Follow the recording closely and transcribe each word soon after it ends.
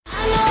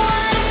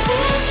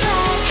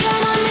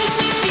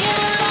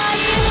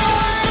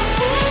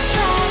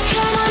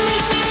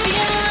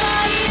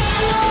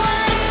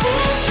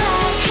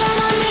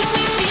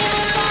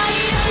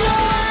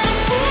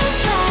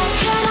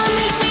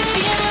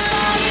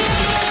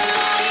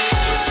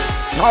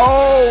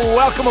Oh,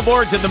 welcome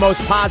aboard to the most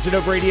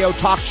positive radio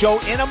talk show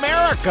in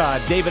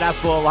America. David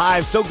Essel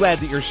Live. So glad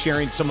that you're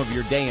sharing some of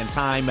your day and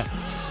time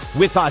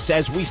with us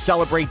as we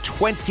celebrate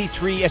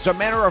 23. As a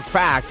matter of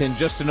fact, in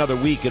just another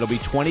week, it'll be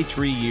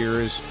 23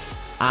 years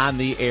on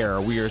the air.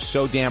 We are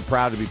so damn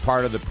proud to be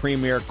part of the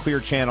premier Clear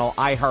Channel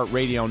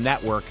iHeartRadio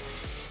network.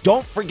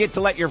 Don't forget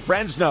to let your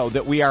friends know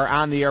that we are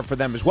on the air for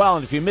them as well.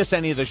 And if you miss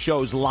any of the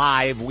shows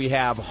live, we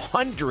have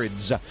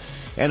hundreds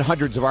and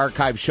hundreds of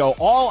archive show,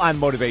 all on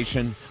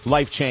motivation,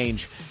 life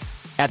change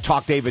at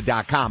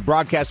TalkDavid.com.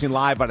 Broadcasting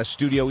live out of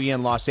Studio E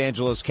in Los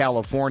Angeles,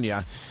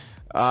 California.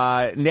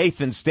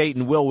 Nathan State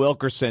and Will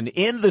Wilkerson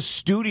in the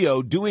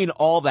studio doing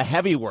all the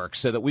heavy work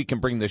so that we can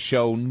bring the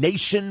show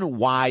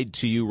nationwide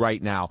to you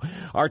right now.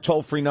 Our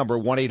toll-free number,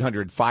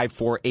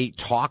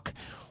 1-800-548-TALK.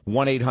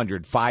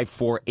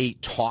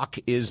 1-800-548-TALK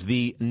is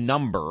the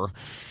number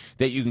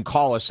that you can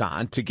call us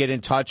on to get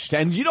in touch.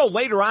 And, you know,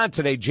 later on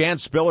today, Jan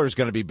Spiller is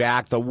going to be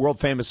back, the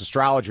world-famous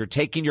astrologer,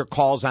 taking your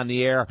calls on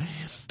the air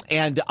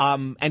and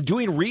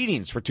doing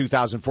readings for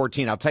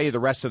 2014. I'll tell you the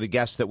rest of the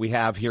guests that we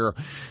have here,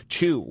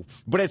 too.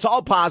 But it's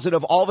all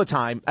positive all the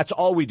time. That's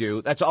all we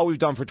do. That's all we've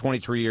done for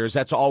 23 years.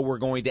 That's all we're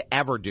going to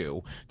ever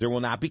do. There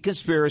will not be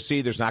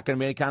conspiracy. There's not going to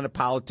be any kind of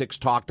politics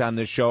talked on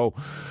this show.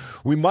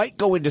 We might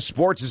go into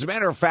sports. As a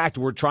matter of fact,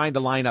 we're trying to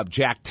line up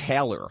Jack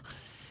Taylor,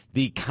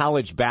 the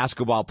college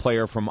basketball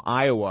player from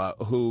Iowa,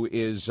 who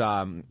is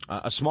a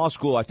small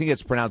school, I think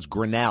it's pronounced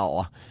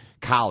Grinnell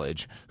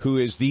College, who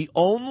is the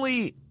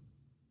only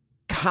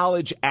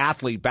college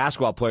athlete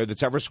basketball player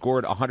that's ever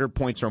scored 100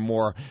 points or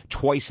more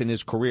twice in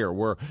his career.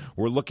 We're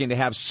looking to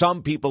have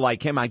some people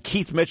like him on.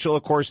 Keith Mitchell,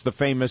 of course, the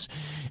famous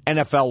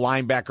NFL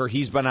linebacker.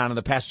 He's been on in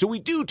the past. So we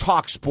do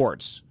talk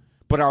sports,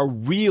 but our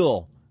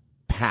real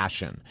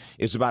passion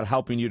is about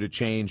helping you to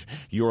change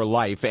your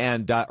life.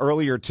 And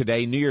earlier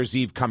today, New Year's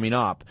Eve coming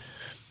up,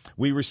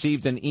 we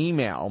received an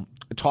email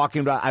talking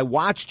about, I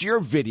watched your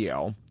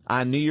video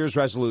on New Year's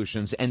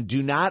resolutions and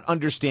do not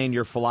understand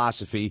your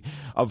philosophy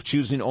of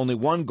choosing only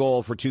one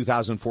goal for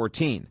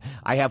 2014.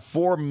 I have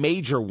 4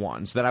 major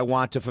ones that I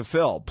want to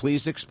fulfill.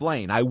 Please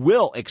explain. I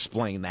will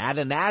explain that,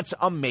 and that's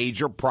a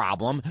major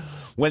problem.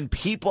 When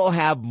people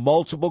have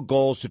multiple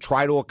goals to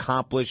try to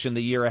accomplish in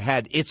the year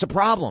ahead, it's a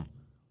problem.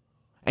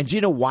 And do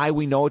you know why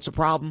we know it's a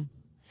problem?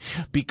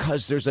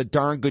 Because there's a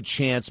darn good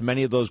chance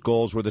many of those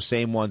goals were the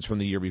same ones from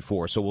the year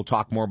before. So we'll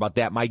talk more about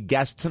that. My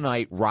guests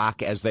tonight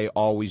rock as they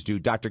always do.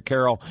 Dr.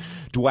 Carol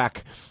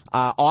Dweck,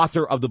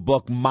 author of the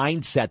book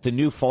Mindset, The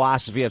New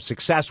Philosophy of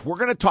Success. We're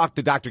going to talk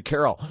to Dr.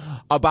 Carol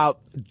about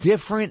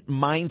different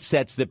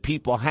mindsets that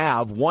people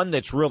have, one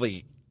that's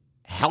really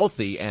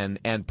healthy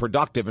and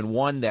productive, and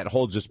one that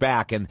holds us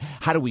back. And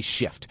how do we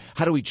shift?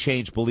 How do we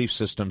change belief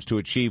systems to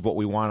achieve what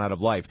we want out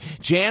of life?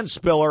 Jan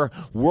Spiller,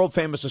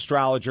 world-famous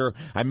astrologer.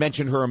 I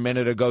mentioned her a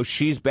minute ago.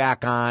 She's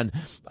back on,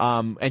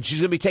 and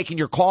she's going to be taking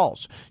your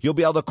calls. You'll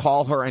be able to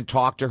call her and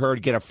talk to her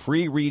to get a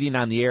free reading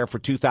on the air for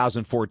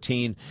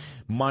 2014.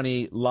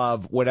 Money,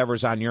 love,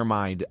 whatever's on your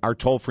mind. Our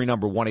toll-free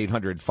number,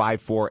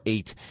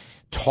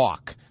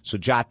 1-800-548-TALK. So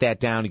jot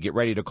that down and get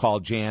ready to call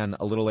Jan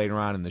a little later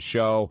on in the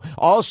show.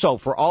 Also,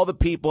 for all the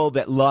people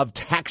that love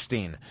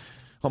texting,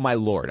 oh, my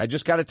Lord, I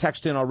just got a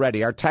text in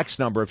already. Our text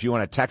number, if you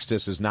want to text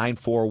us, is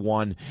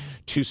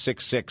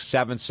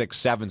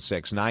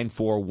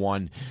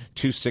 941-266-7676.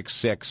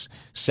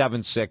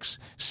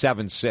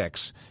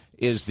 941-266-7676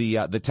 is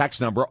the text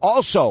number.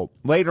 Also,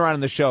 later on in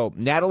the show,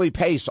 Natalie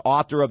Pace,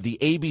 author of The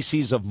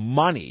ABCs of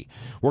Money.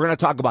 We're going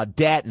to talk about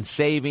debt and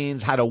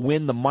savings, how to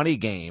win the money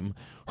game.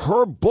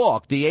 Her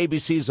book, The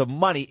ABCs of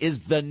Money,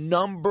 is the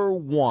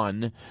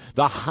 #1,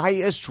 the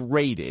highest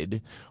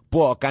rated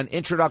book on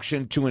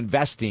introduction to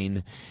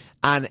investing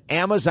on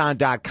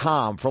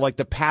Amazon.com for like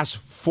the past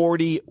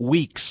 40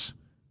 weeks.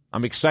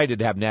 I'm excited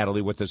to have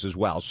Natalie with us as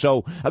well.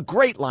 So a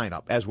great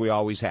lineup, as we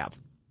always have.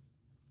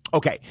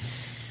 Okay,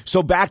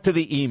 so back to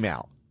the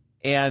email.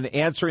 And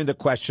answering the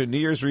question, New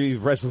Year's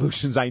Eve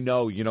resolutions, I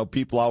know,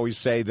 people always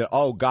say that,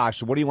 oh,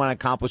 gosh, what do you want to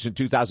accomplish in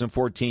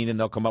 2014? And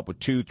they'll come up with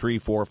 2, 3,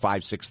 4,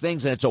 5, 6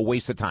 things, and it's a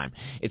waste of time.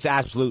 It's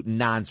absolute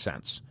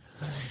nonsense.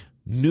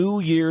 New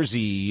Year's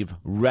Eve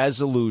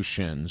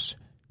resolutions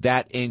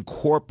that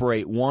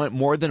incorporate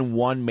more than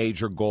one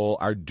major goal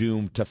are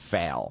doomed to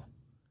fail.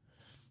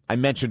 I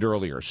mentioned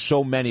earlier,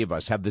 so many of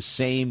us have the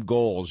same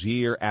goals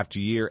year after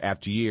year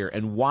after year.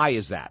 And why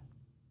is that?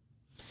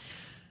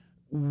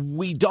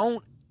 We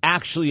don't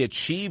actually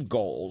achieve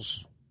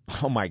goals.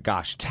 Oh my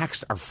gosh,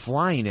 texts are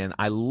flying in.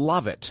 I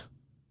love it.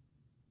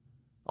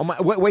 Oh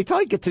my, wait till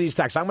I get to these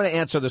texts. I'm going to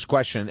answer this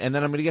question, and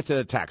then I'm going to get to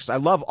the text. I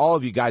love all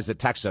of you guys that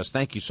text us.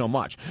 Thank you so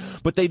much.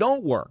 But they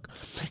don't work.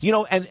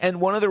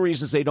 And one of the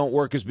reasons they don't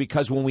work is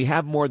because when we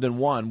have more than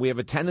one, we have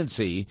a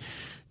tendency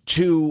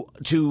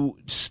to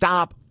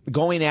stop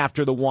going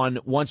after the one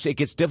once it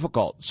gets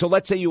difficult. So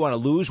let's say you want to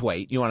lose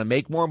weight, you want to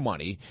make more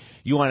money,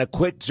 you want to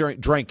quit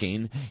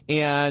drinking,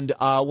 and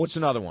what's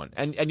another one?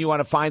 And you want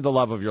to find the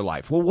love of your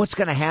life. Well, what's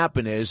going to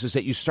happen is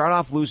that you start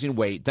off losing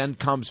weight, then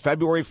comes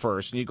February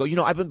 1st, and you go,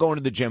 I've been going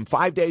to the gym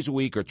 5 days a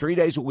week or 3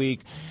 days a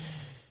week,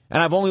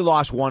 and I've only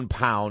lost 1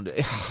 pound,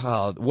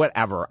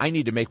 whatever. I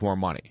need to make more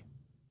money.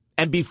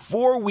 And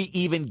before we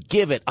even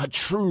give it a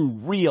true,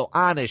 real,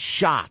 honest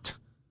shot,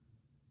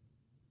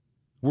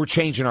 we're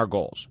changing our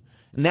goals.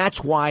 And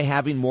that's why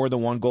having more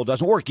than one goal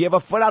doesn't work. You have a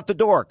foot out the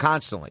door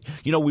constantly.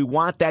 We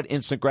want that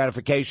instant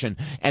gratification.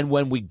 And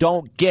when we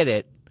don't get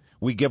it,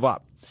 we give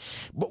up.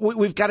 But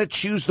we've got to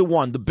choose the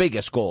one, the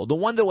biggest goal, the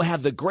one that will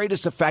have the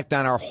greatest effect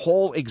on our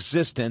whole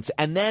existence.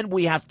 And then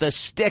we have to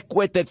stick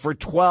with it for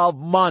 12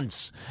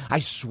 months. I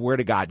swear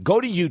to God. Go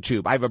to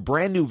YouTube. I have a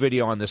brand new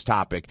video on this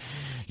topic.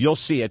 You'll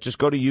see it. Just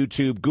go to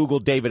YouTube, Google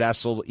David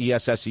Essel,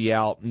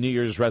 E-S-S-E-L, New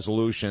Year's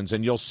resolutions,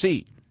 and you'll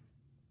see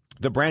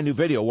the brand new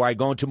video where I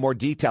go into more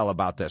detail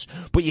about this.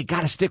 But you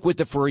got to stick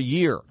with it for a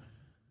year,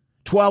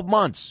 12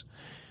 months.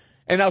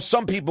 And now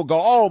some people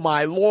go, oh,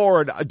 my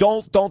Lord,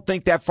 don't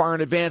think that far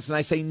in advance. And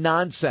I say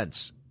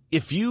nonsense.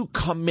 If you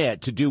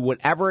commit to do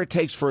whatever it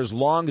takes for as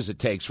long as it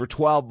takes for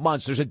 12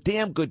 months, there's a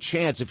damn good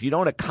chance if you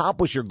don't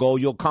accomplish your goal,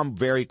 you'll come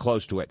very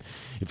close to it.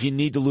 If you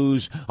need to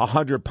lose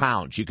 100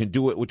 pounds, you can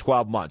do it with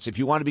 12 months. If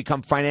you want to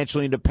become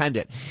financially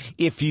independent,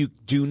 if you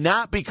do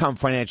not become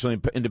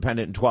financially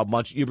independent in 12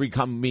 months,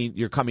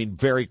 you're coming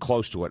very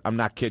close to it. I'm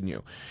not kidding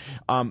you.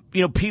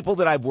 People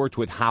that I've worked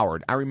with,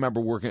 Howard, I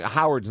remember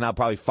Howard's now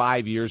probably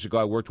 5 years ago,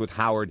 I worked with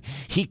Howard.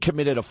 He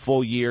committed a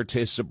full year to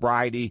his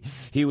sobriety.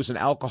 He was an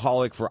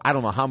alcoholic for, I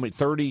don't know how many,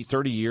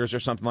 30 years or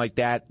something like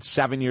that.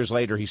 7 years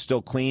later, he's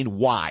still clean.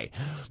 Why?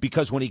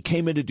 Because when he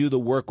came in to do the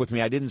work with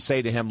me, I didn't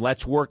say to him,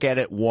 let's work at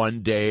it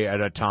one day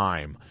at a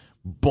time.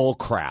 Bull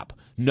crap.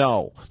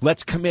 No,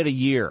 let's commit a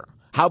year.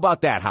 How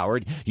about that,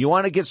 Howard? You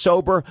want to get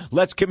sober?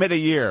 Let's commit a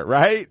year,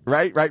 right?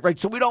 Right.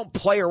 So we don't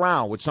play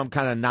around with some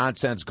kind of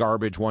nonsense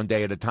garbage one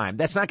day at a time.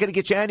 That's not going to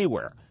get you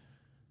anywhere.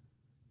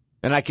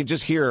 And I can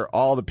just hear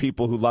all the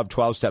people who love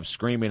 12 Steps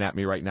screaming at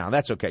me right now.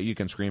 That's okay. You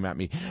can scream at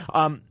me.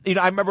 I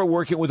remember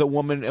working with a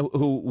woman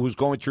who was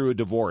going through a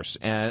divorce.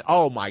 And,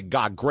 oh, my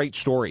God, great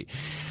story.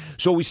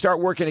 So we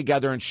start working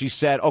together, and she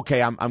said,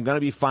 okay, I'm going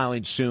to be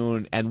filing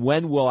soon, and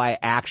when will I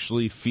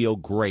actually feel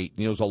great?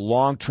 It was a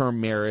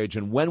long-term marriage,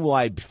 and when will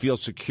I feel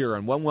secure,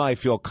 and when will I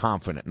feel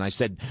confident? And I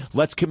said,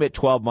 let's commit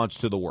 12 months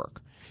to the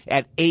work.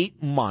 At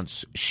 8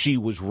 months, she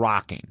was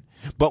rocking.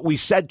 But we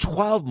said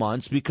 12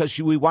 months because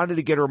we wanted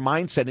to get her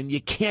mindset, and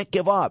you can't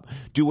give up.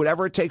 Do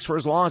whatever it takes for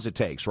as long as it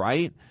takes,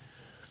 right?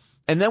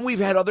 And then we've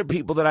had other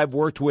people that I've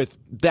worked with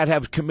that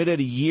have committed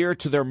a year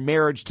to their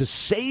marriage to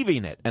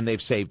saving it, and they've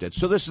saved it.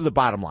 So this is the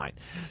bottom line.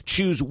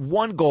 Choose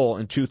one goal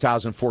in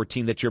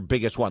 2014 that's your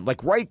biggest one.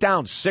 Like write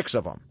down 6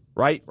 of them,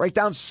 right? Write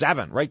down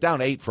 7. Write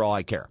down 8 for all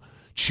I care.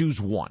 Choose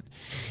one.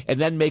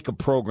 And then make a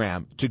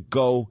program to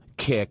go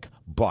kick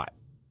butt,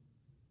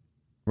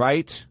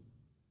 right?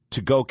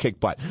 To go kick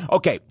butt.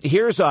 Okay,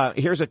 here's a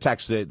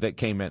text that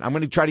came in. I'm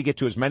going to try to get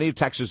to as many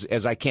texts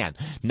as I can.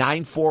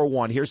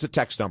 941, here's the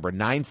text number,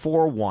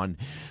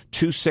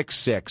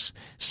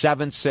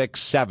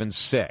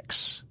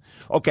 941-266-7676.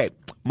 Okay,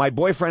 my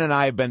boyfriend and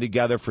I have been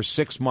together for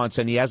 6 months,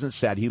 and he hasn't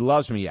said he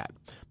loves me yet.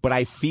 But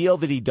I feel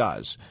that he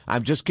does.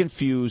 I'm just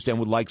confused and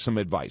would like some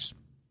advice.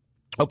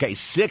 Okay,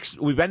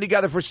 we've been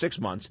together for 6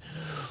 months.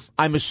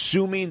 I'm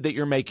assuming that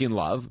you're making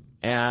love.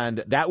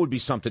 And that would be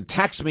something.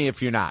 Text me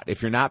if you're not.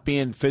 If you're not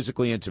being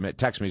physically intimate,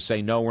 text me.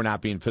 Say, no, we're not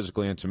being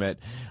physically intimate,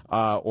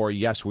 or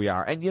yes, we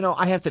are. And,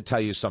 I have to tell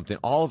you something.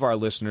 All of our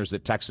listeners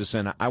that text us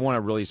in, I want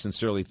to really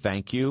sincerely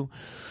thank you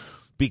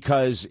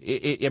because,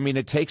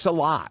 it takes a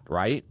lot,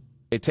 right?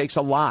 It takes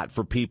a lot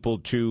for people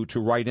to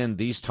write in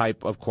these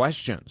type of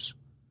questions.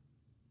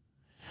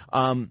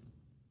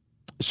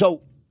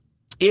 So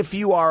if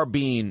you are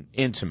being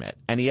intimate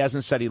and he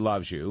hasn't said he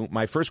loves you,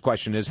 my first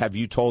question is, have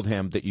you told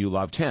him that you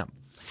loved him?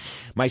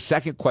 My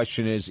second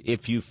question is,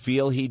 if you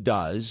feel he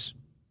does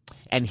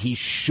and he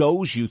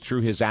shows you through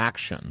his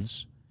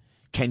actions,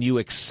 can you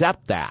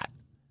accept that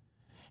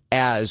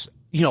as,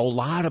 a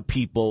lot of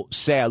people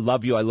say, I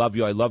love you, I love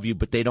you, I love you,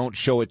 but they don't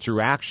show it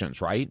through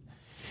actions, right?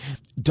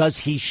 Does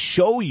he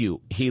show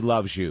you he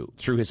loves you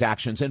through his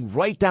actions? And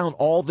write down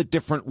all the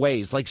different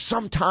ways. Like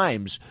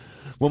sometimes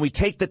when we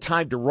take the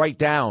time to write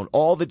down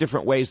all the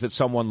different ways that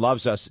someone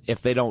loves us,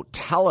 if they don't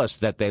tell us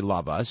that they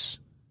love us,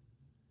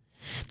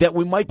 that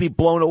we might be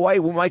blown away.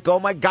 We might go, oh,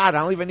 my God, I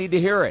don't even need to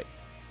hear it.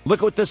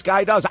 Look what this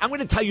guy does. I'm going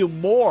to tell you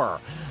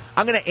more.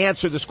 I'm going to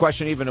answer this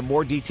question even in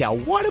more detail.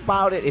 What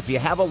about it if you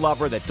have a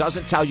lover that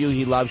doesn't tell you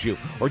he loves you,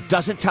 or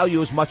doesn't tell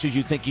you as much as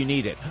you think you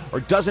need it, or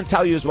doesn't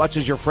tell you as much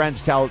as your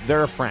friends tell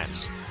their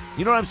friends?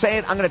 You know what I'm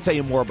saying? I'm going to tell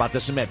you more about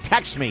this in a minute.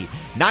 Text me,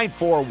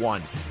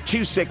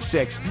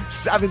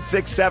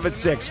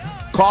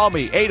 941-266-7676. Call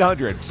me,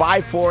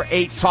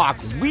 800-548-TALK.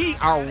 We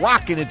are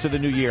rocking into the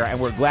new year, and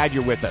we're glad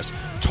you're with us.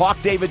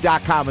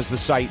 TalkDavid.com is the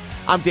site.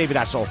 I'm David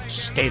Essel.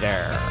 Stay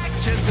there.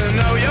 Just to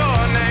know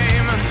your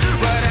name,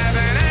 but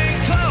heaven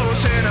ain't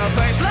close in a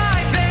place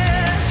like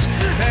this.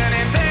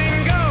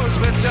 Anything goes,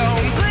 but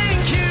don't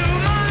think you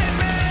might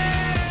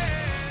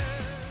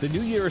be. The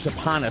new year is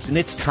upon us, and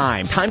it's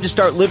time to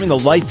start living the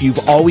life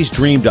you've always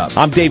dreamed of.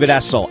 I'm David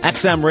Essel,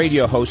 XM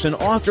radio host and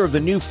author of the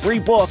new free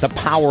book, The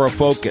Power of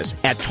Focus,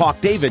 at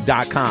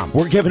TalkDavid.com.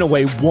 We're giving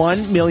away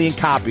 1 million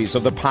copies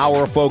of The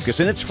Power of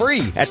Focus, and it's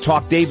free at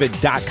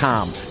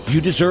TalkDavid.com.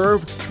 You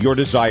deserve your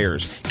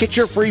desires. Get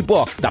your free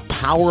book, The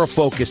Power of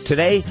Focus,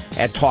 today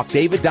at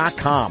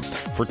TalkDavid.com.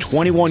 For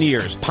 21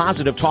 years,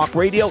 Positive Talk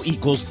Radio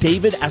equals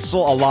David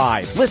Essel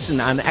Alive. Listen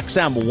on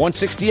XM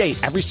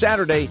 168 every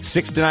Saturday,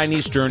 6 to 9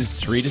 Eastern,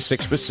 3 to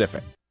 6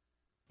 Pacific.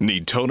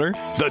 Need toner?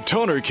 The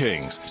Toner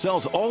Kings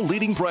sells all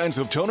leading brands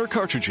of toner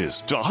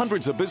cartridges to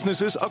hundreds of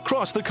businesses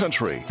across the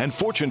country and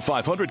Fortune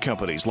 500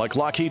 companies like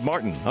Lockheed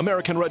Martin,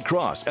 American Red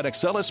Cross, and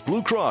Excellus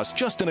Blue Cross,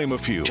 just to name a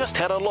few. Just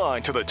head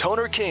online to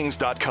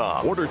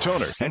thetonerkings.com. Order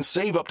toner and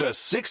save up to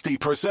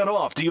 60%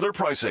 off dealer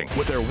pricing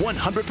with their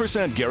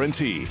 100%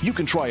 guarantee. You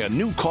can try a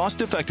new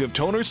cost-effective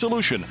toner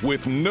solution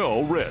with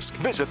no risk.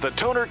 Visit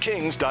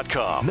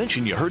thetonerkings.com.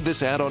 Mention you heard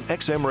this ad on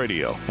XM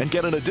Radio and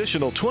get an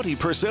additional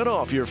 20%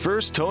 off your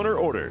first toner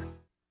order.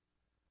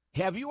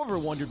 Have you ever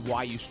wondered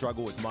why you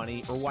struggle with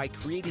money, or why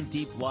creating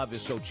deep love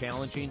is so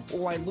challenging,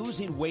 or why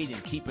losing weight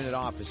and keeping it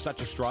off is such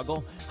a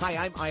struggle? Hi,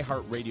 I'm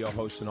iHeartRadio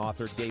host and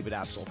author David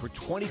Essel. For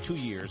 22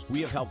 years,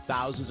 we have helped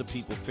thousands of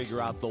people figure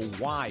out the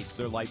why to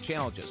their life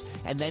challenges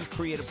and then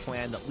create a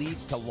plan that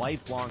leads to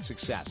lifelong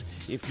success.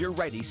 If you're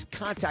ready,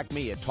 contact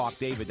me at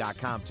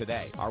TalkDavid.com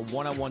today. Our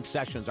one-on-one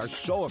sessions are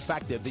so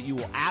effective that you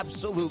will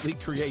absolutely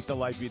create the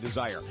life you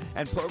desire.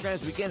 And programs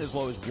begin as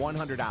low as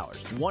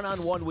 $100.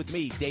 One-on-one with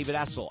me, David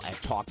Essel, at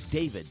TalkDavid.com.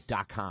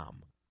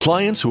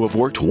 Clients who have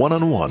worked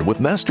one-on-one with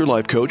Master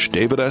Life Coach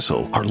David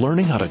Essel are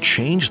learning how to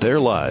change their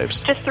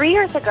lives. Just 3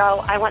 years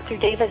ago, I went through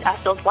David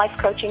Essel's life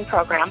coaching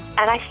program,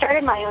 and I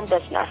started my own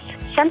business.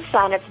 Since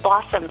then, it's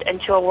blossomed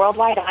into a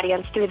worldwide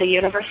audience through the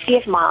University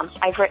of Moms.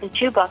 I've written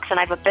 2 books, and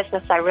I have a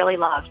business I really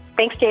love.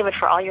 Thanks, David,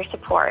 for all your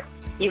support.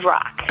 You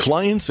rock.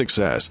 Client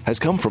success has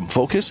come from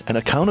focus and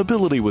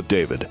accountability with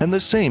David, and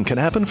the same can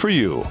happen for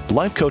you.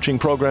 Life coaching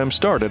programs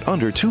start at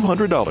under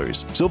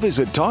 $200, so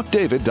visit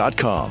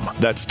TalkDavid.com.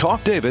 That's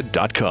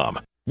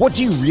TalkDavid.com. What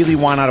do you really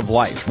want out of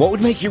life? What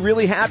would make you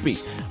really happy?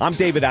 I'm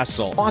David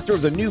Essel, author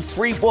of the new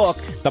free book,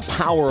 The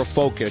Power of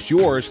Focus,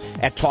 yours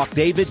at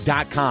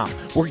TalkDavid.com.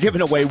 We're giving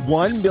away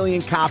 1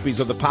 million copies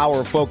of The Power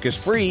of Focus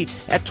free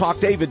at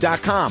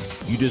TalkDavid.com.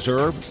 You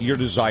deserve your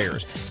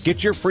desires.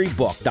 Get your free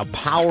book, The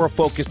Power of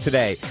Focus,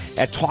 today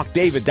at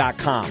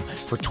TalkDavid.com.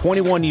 For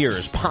 21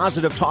 years,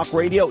 Positive Talk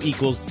Radio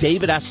equals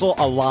David Essel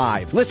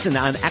Alive. Listen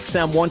on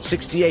XM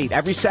 168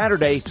 every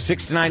Saturday,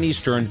 6 to 9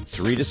 Eastern,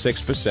 3 to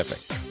 6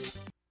 Pacific.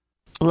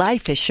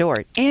 Life is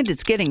short, and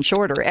it's getting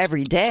shorter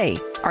every day.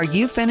 Are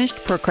you finished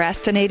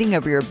procrastinating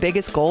over your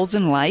biggest goals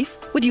in life?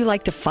 Would you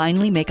like to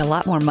finally make a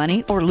lot more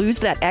money or lose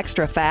that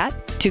extra fat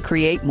to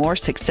create more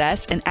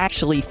success and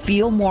actually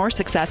feel more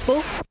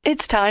successful?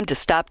 It's time to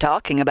stop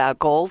talking about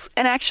goals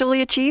and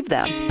actually achieve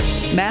them.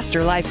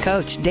 Master Life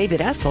Coach David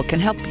Essel can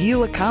help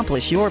you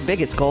accomplish your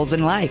biggest goals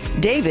in life.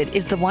 David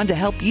is the one to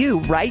help you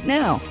right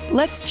now.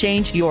 Let's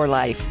change your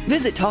life.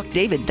 Visit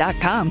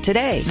TalkDavid.com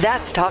today.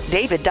 That's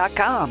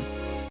TalkDavid.com.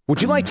 Would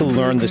you like to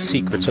learn the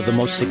secrets of the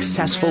most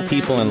successful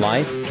people in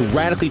life to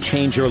radically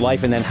change your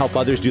life and then help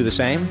others do the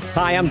same?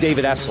 Hi, I'm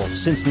David Essel.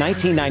 Since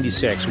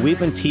 1996, we've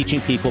been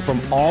teaching people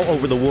from all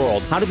over the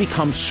world how to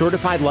become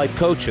certified life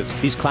coaches.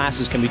 These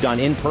classes can be done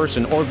in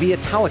person or via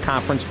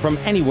teleconference from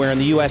anywhere in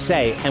the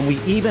USA, and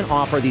we even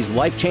offer these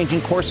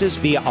life-changing courses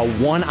via a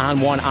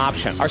one-on-one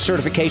option. Our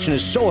certification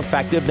is so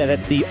effective that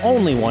it's the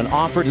only one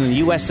offered in the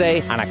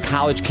USA on a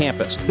college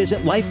campus.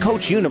 Visit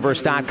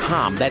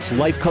lifecoachuniverse.com. That's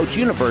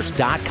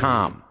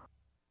lifecoachuniverse.com.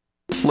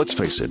 Let's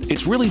face it,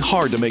 it's really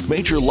hard to make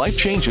major life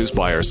changes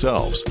by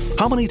ourselves.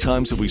 How many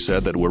times have we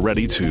said that we're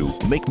ready to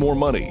make more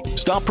money,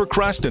 stop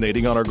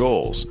procrastinating on our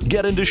goals,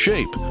 get into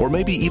shape, or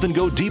maybe even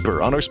go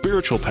deeper on our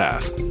spiritual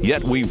path?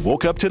 Yet we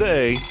woke up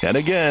today, and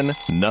again,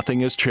 nothing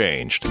has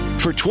changed.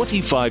 For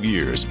 25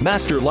 years,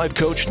 Master Life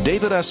Coach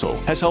David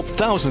Essel has helped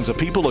thousands of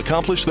people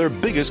accomplish their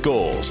biggest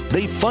goals.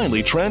 They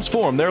finally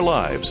transformed their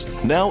lives.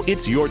 Now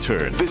it's your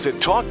turn. Visit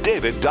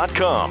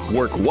TalkDavid.com.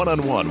 Work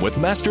one-on-one with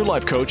Master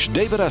Life Coach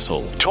David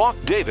Essel.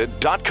 TalkDavid.com. Jumping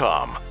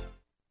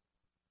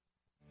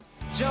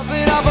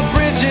off a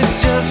bridge,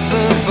 it's just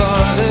the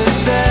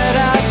farthest that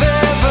I've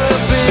ever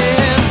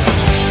been.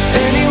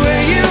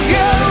 Anywhere you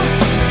go,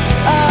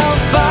 I'll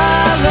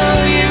follow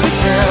you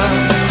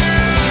down.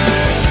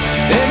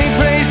 Any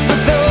place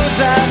but those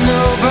I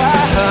know by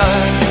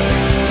heart.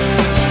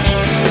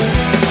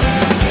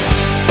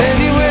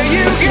 Anywhere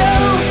you go,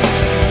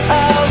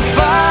 I'll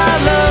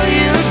follow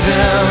you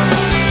down.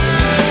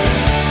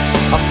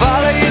 I'll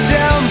follow you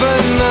down,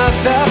 but not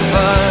that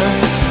far.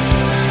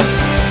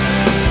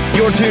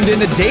 You're tuned in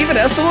to David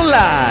Essel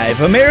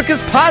Live,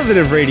 America's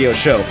positive radio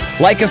show.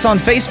 Like us on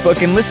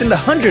Facebook and listen to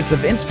hundreds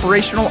of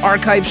inspirational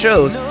archive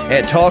shows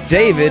at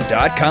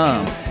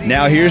TalkDavid.com.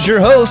 Now here's your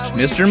host,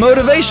 Mr.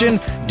 Motivation,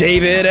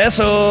 David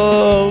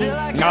Essel.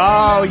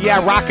 Oh,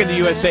 yeah, rocking the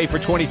USA for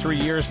 23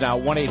 years now.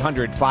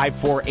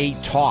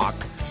 1-800-548-TALK.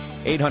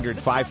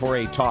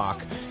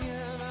 800-548-TALK.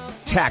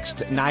 text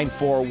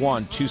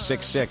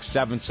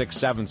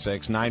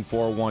 941-266-7676,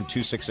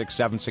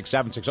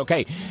 941-266-7676.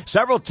 Okay,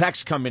 several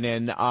texts coming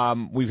in.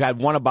 We've had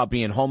one about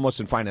being homeless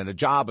and finding a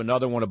job,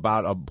 another one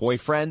about a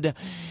boyfriend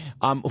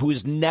who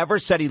has never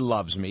said he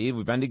loves me.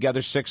 We've been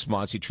together 6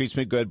 months. He treats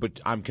me good, but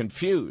I'm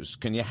confused.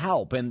 Can you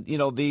help? And, you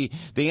know, the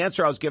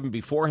answer I was given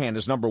beforehand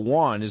is, number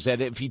one, is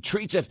that if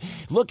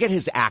look at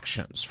his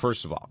actions,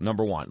 first of all.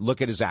 Number one,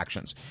 look at his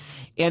actions.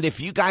 And if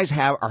you guys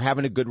are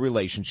having a good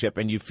relationship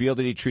and you feel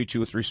that he treats you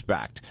with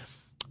respect,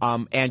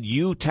 and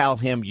you tell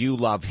him you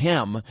love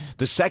him,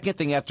 the second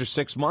thing after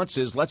 6 months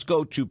is let's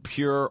go to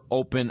pure,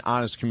 open,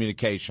 honest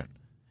communication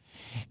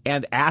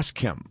and ask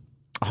him,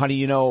 honey,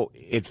 you know,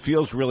 it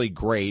feels really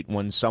great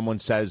when someone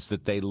says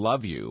that they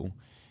love you.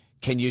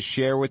 Can you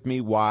share with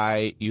me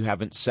why you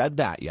haven't said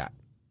that yet?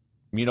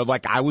 You know,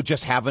 like I would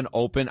just have an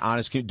open,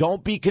 honest.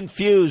 Don't be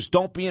confused.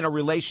 Don't be in a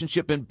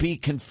relationship and be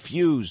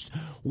confused.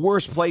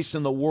 Worst place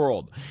in the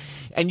world.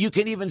 And you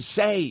can even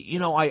say, you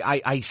know,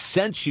 I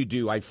sense you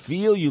do. I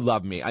feel you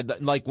love me.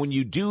 Like when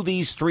you do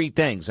these three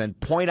things and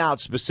point out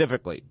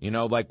specifically, you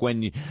know, like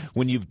when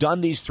you've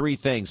done these three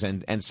things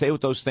and say what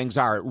those things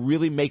are, it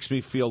really makes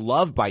me feel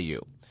loved by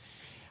you.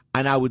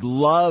 And I would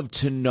love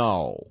to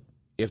know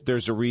if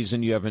there's a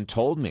reason you haven't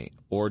told me,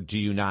 or do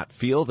you not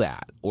feel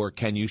that, or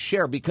can you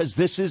share? Because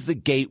this is the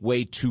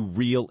gateway to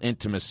real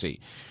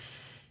intimacy.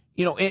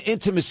 You know,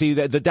 intimacy,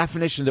 the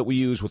definition that we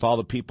use with all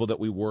the people that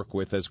we work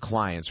with as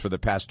clients for the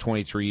past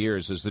 23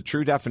 years is the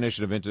true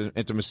definition of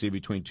intimacy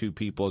between two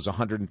people is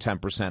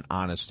 110%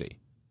 honesty.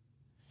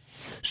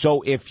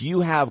 So if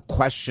you have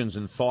questions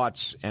and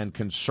thoughts and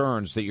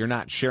concerns that you're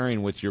not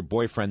sharing with your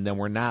boyfriend, then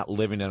we're not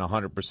living in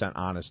 100%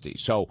 honesty.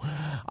 So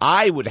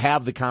I would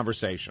have the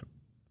conversation.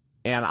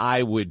 And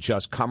I would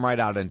just come right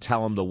out and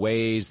tell him the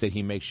ways that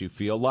he makes you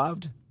feel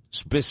loved.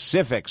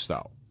 Specifics,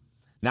 though.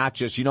 Not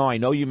just, you know, I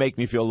know you make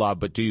me feel loved,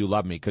 but do you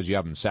love me? Because you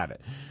haven't said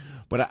it.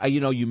 But, you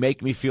know, you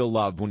make me feel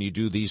loved when you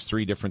do these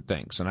three different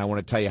things. And I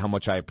want to tell you how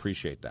much I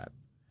appreciate that.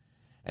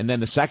 And then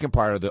the second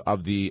part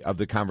of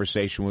the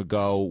conversation would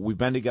go, we've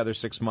been together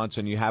 6 months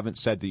and you haven't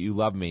said that you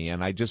love me.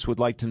 And I just would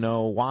like to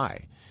know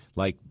why.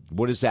 Like,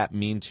 what does that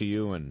mean to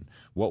you, and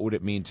what would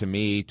it mean to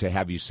me to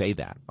have you say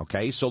that?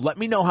 Okay, so let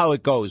me know how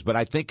it goes, but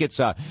I think it's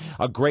a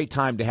great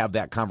time to have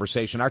that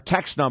conversation. Our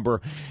text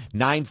number,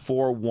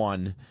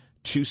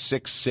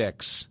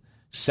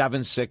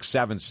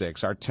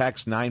 941-266-7676. Our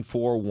text,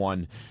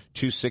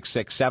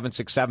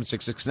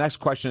 941-266-7676. This next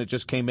question that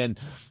just came in,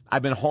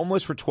 I've been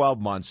homeless for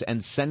 12 months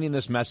and sending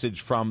this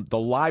message from the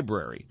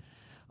library.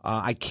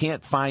 I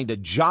can't find a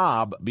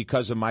job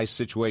because of my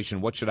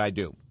situation. What should I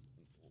do?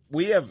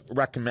 We have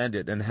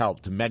recommended and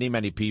helped many,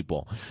 many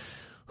people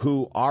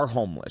who are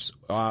homeless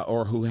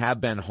or who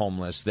have been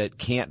homeless that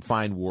can't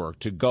find work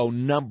to go,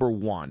 number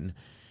one,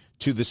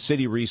 to the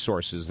city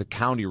resources, the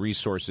county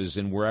resources,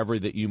 and wherever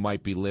that you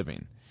might be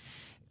living.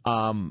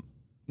 You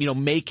know,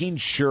 making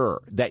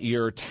sure that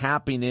you're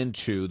tapping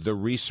into the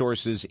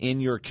resources in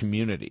your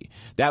community.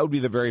 That would be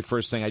the very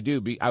first thing I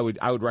do. I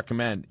would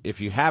recommend,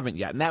 if you haven't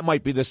yet, and that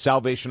might be the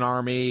Salvation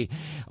Army.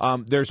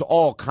 There's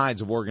all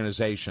kinds of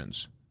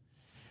organizations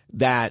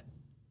that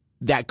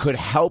could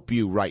help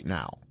you right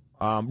now.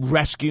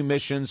 Rescue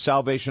Mission,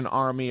 Salvation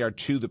Army are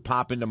two that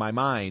pop into my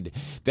mind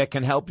that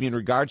can help you in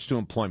regards to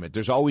employment.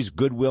 There's always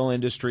Goodwill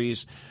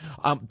Industries.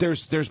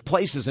 There's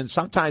places, and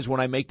sometimes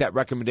when I make that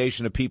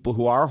recommendation to people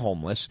who are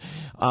homeless,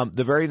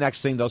 the very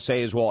next thing they'll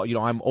say is, well, you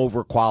know, I'm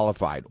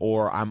overqualified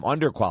or I'm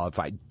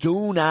underqualified.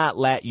 Do not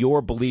let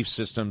your belief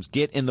systems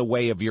get in the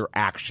way of your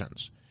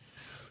actions.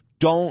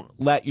 Don't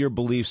let your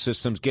belief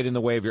systems get in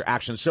the way of your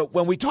actions. So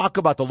when we talk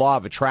about the law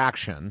of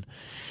attraction,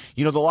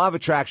 you know, the law of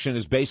attraction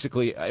is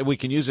basically, we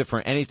can use it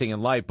for anything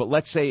in life, but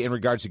let's say in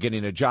regards to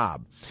getting a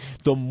job,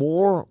 the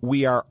more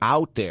we are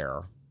out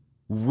there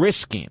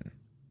risking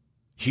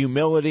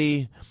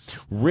humility,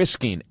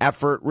 risking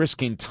effort,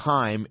 risking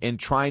time in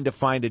trying to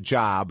find a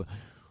job,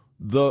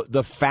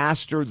 the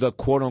faster the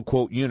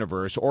quote-unquote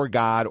universe or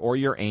God or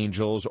your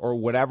angels or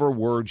whatever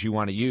words you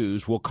want to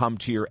use will come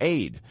to your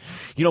aid.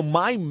 You know,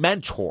 my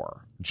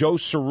mentor, Joe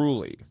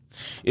Cerulli,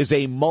 is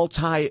a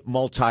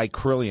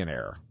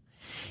multi-trillionaire.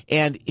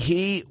 And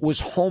he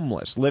was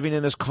homeless, living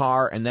in his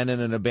car and then in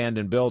an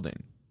abandoned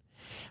building.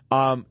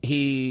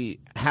 He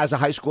has a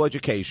high school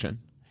education.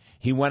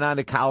 He went on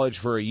to college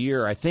for a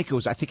year. I think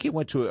he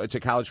went to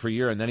college for a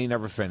year and then he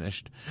never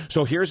finished.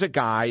 So here's a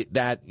guy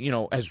that, you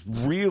know, has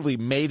really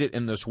made it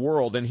in this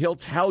world, and he'll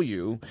tell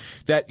you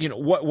that, you know,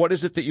 what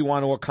is it that you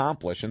want to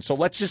accomplish? And so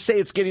let's just say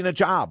it's getting a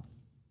job.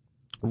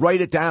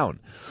 Write it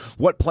down.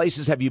 What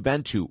places have you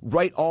been to?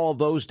 Write all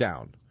those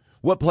down.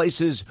 What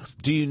places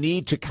do you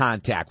need to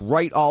contact?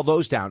 Write all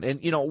those down.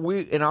 And, you know,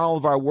 we, in all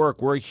of our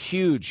work, we're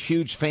huge,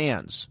 huge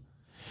fans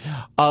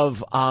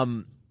of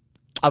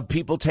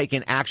people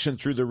taking action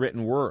through the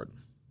written word.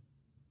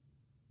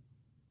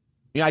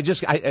 You know,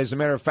 as a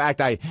matter of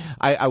fact,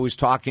 I was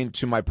talking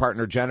to my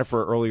partner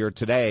Jennifer earlier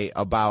today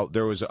about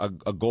there was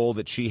a goal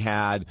that she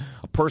had,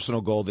 a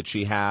personal goal that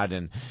she had,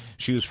 and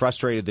she was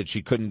frustrated that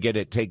she couldn't get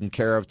it taken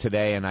care of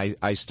today. And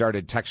I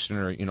started texting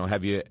her, you know,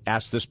 have you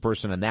asked this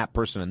person and that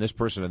person and this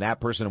person and that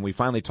person? And we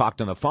finally talked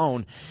on the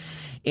phone,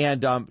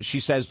 and she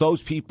says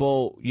those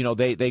people, you know,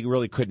 they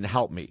really couldn't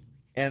help me.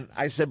 And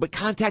I said, but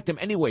contact them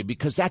anyway,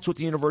 because that's what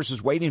the universe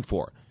is waiting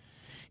for.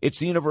 It's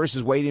the universe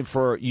is waiting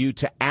for you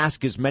to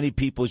ask as many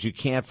people as you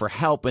can for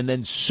help, and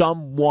then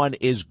someone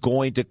is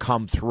going to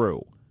come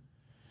through.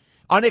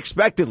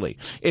 Unexpectedly.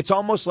 It's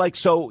almost like,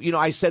 so, you know,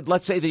 I said,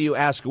 let's say that you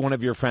ask one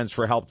of your friends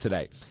for help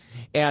today,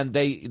 and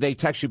they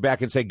text you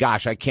back and say,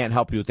 gosh, I can't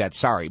help you with that,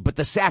 sorry. But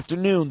this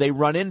afternoon, they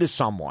run into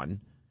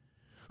someone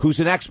who's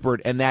an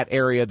expert in that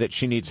area that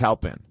she needs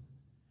help in.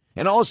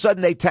 And all of a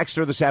sudden, they text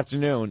her this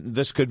afternoon.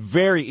 This could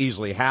very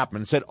easily happen.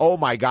 And said, oh,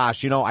 my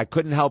gosh, you know, I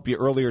couldn't help you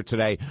earlier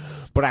today,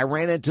 but I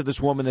ran into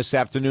this woman this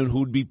afternoon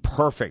who would be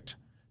perfect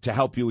to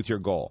help you with your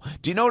goal.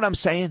 Do you know what I'm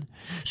saying?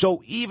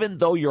 So even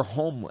though you're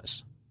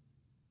homeless,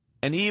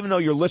 and even though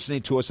you're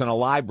listening to us in a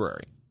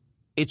library,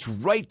 it's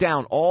write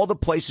down all the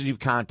places you've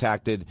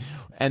contacted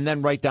and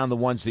then write down the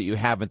ones that you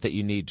haven't that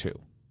you need to.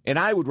 And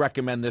I would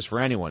recommend this for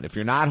anyone. If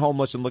you're not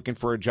homeless and looking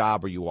for a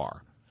job, or you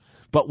are.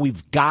 But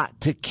we've got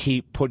to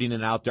keep putting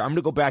it out there. I'm going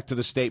to go back to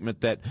the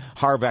statement that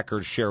Harv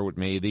Eker shared with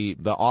me,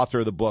 the author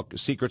of the book,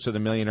 Secrets of the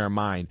Millionaire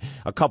Mind,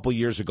 a couple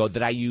years ago,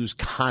 that I use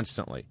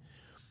constantly.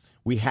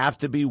 We have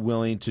to be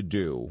willing to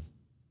do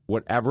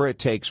whatever it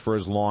takes for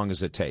as long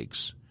as it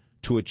takes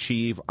to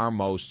achieve our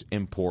most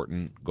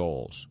important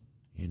goals,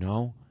 you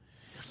know?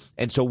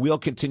 And so we'll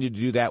continue to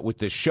do that with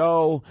this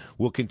show.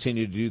 We'll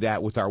continue to do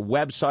that with our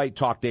website,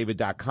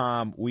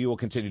 talkdavid.com. We will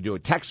continue to do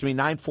it. Text me,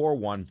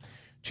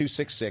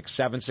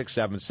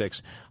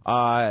 941-266-7676.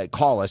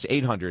 Call us,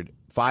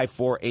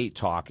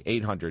 800-548-TALK,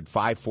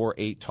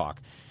 800-548-TALK.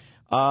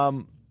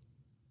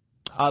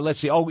 Let's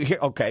see. Oh, here,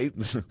 okay.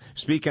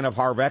 Speaking of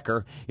Harv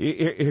Eker,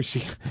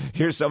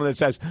 here's someone that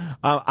says,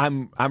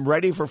 I'm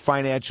ready for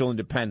financial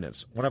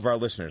independence. One of our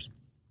listeners.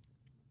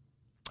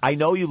 I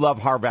know you love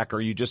Harv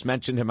Eker. You just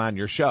mentioned him on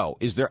your show.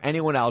 Is there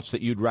anyone else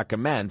that you'd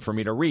recommend for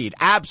me to read?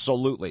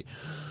 Absolutely.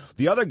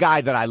 The other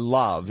guy that I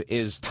love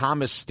is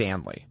Thomas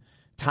Stanley.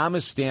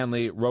 Thomas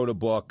Stanley wrote a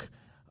book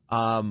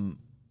called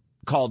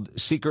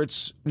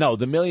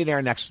The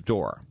Millionaire Next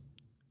Door.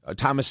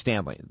 Thomas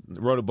Stanley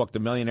wrote a book, The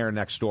Millionaire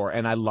Next Door,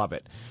 and I love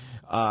it.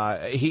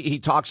 He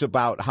talks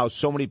about how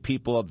so many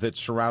people that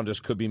surround us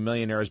could be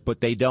millionaires,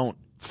 but they don't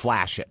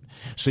flash it,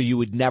 so you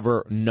would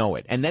never know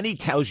it. And then he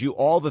tells you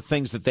all the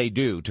things that they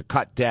do to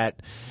cut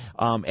debt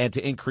and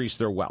to increase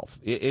their wealth.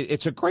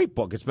 It's a great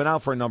book. It's been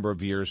out for a number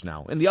of years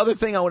now. And the other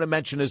thing I want to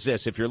mention is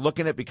this. If you're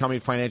looking at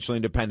becoming financially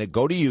independent,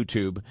 go to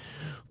YouTube,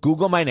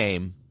 Google my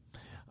name,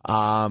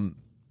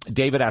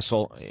 David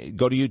Essel.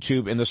 Go to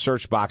YouTube in the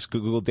search box,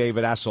 Google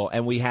David Essel,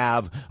 and we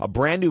have a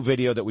brand new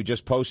video that we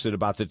just posted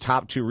about the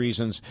top 2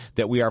 reasons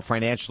that we are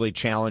financially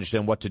challenged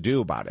and what to do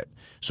about it.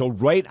 So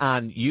right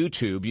on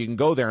YouTube, you can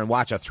go there and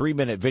watch a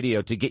 3-minute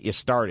video to get you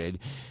started,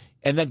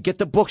 and then get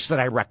the books that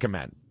I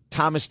recommend.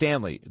 Thomas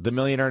Stanley, The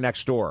Millionaire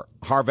Next Door,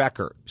 Harv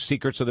Eker,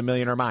 Secrets of the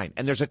Millionaire Mind.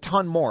 And there's a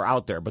ton more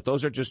out there, but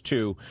those are just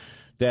 2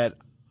 that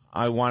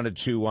I wanted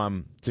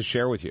to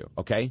share with you,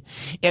 okay?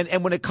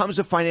 And when it comes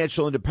to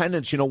financial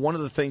independence, you know, one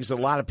of the things that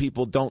a lot of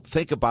people don't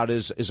think about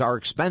is our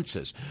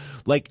expenses.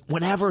 Like,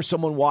 whenever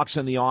someone walks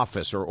in the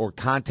office or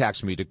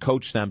contacts me to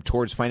coach them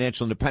towards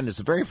financial independence,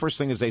 the very first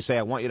thing is they say,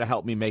 I want you to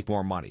help me make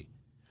more money.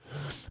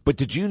 But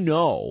did you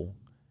know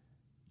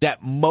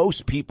that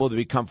most people that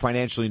become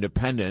financially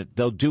independent,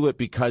 they'll do it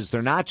because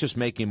they're not just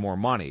making more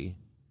money,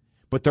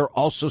 but they're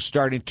also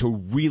starting to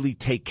really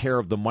take care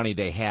of the money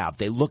they have.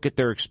 They look at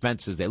their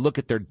expenses. They look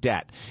at their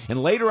debt.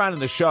 And later on in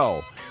the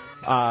show,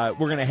 we're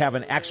going to have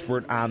an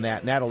expert on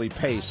that. Natalie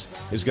Pace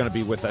is going to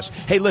be with us.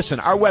 Hey,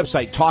 listen, our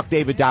website,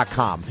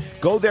 talkdavid.com.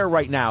 Go there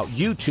right now.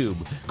 YouTube.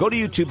 Go to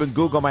YouTube and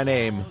Google my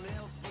name,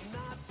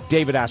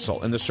 David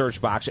Essel, in the search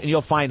box, and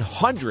you'll find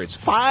hundreds,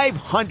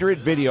 500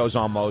 videos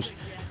almost,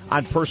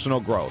 on personal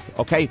growth,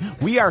 okay?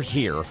 We are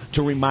here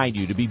to remind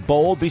you to be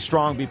bold, be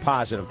strong, be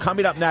positive.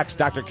 Coming up next,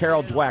 Dr.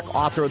 Carol Dweck,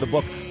 author of the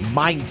book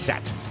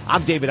Mindset.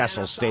 I'm David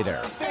Essel. Stay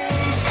there.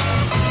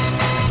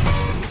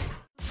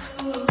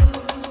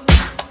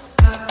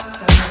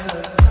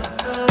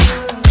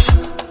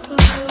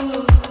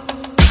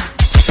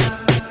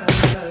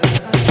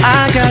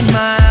 I got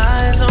my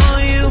eyes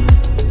on you.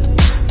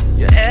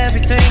 You're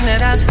everything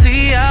that I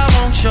see. I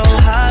want your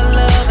high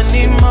love and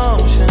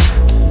emotion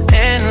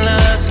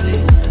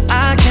endlessly.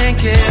 I can't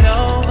get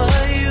over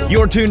you.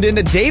 You're tuned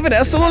into David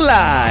Essel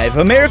Live,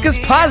 America's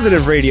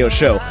positive radio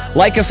show.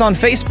 Like us on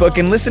Facebook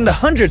and listen to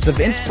hundreds of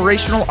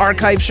inspirational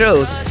archive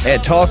shows at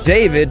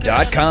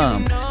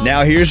TalkDavid.com.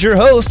 Now here's your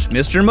host,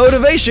 Mr.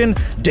 Motivation,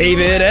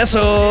 David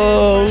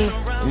Essel.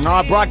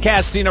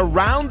 Broadcasting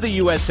around the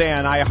USA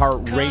on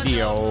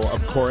iHeartRadio,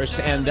 of course,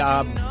 and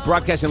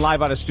broadcasting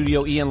live out of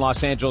Studio E in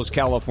Los Angeles,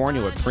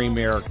 California with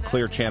Premier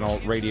Clear Channel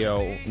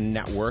Radio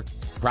Network.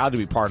 Proud to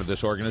be part of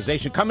this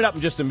organization. Coming up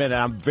in just a minute,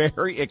 I'm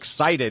very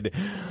excited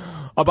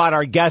about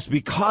our guest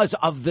because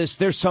of this.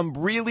 There's some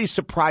really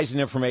surprising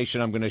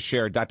information I'm going to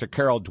share. Dr.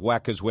 Carol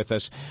Dweck is with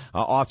us,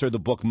 author of the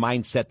book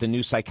Mindset, The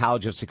New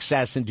Psychology of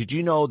Success. And did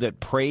you know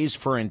that praise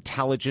for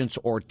intelligence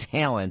or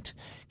talent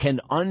can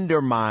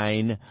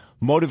undermine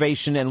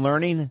motivation and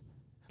learning?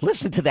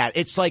 Listen to that.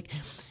 It's like,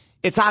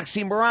 it's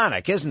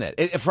oxymoronic, isn't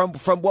it? From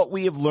what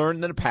we have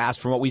learned in the past,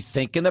 from what we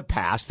think in the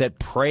past, that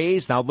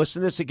praise, now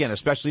listen to this again,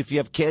 especially if you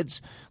have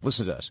kids,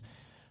 listen to this.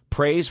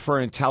 Praise for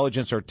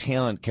intelligence or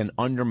talent can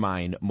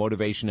undermine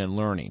motivation and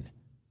learning.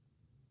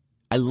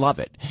 I love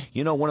it.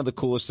 You know, one of the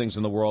coolest things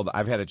in the world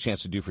I've had a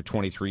chance to do for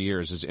 23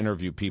 years is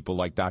interview people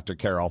like Dr.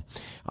 Carol,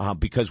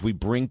 because we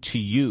bring to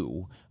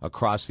you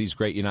across these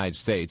great United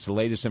States the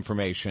latest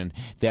information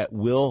that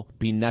will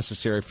be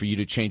necessary for you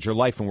to change your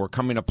life. And we're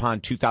coming upon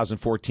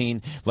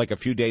 2014, like a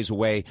few days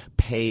away.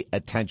 Pay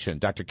attention.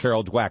 Dr.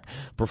 Carol Dweck,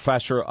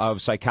 professor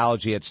of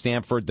psychology at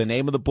Stanford. The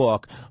name of the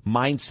book,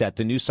 Mindset,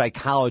 The New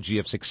Psychology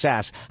of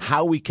Success,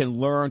 How We Can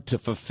Learn to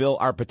Fulfill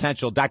Our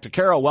Potential. Dr.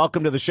 Carol,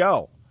 welcome to the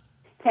show.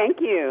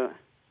 Thank you.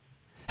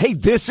 Hey,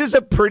 this is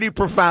a pretty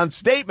profound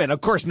statement.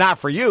 Of course, not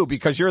for you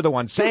because you're the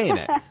one saying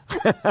it.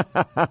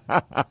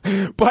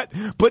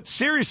 But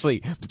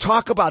seriously,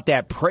 talk about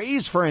that.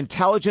 Praise for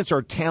intelligence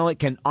or talent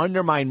can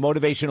undermine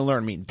motivation to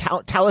learn. I mean,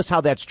 tell us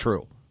how that's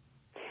true.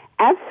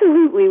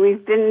 Absolutely.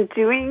 We've been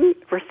doing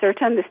research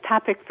on this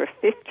topic for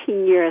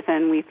 15 years,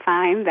 and we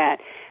find that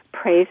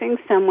praising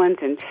someone's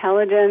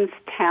intelligence,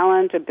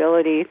 talent,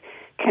 abilities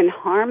can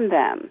harm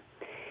them.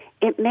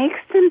 It makes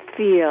them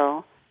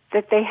feel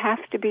that they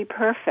have to be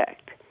perfect.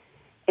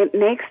 It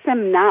makes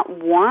them not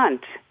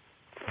want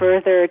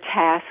further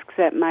tasks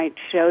that might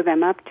show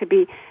them up to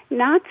be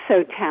not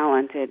so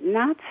talented,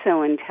 not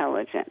so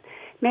intelligent.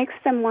 It makes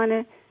them want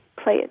to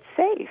play it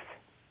safe.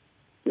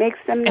 Makes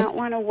them not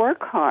want to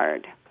work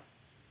hard.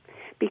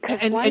 Because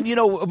and you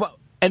know,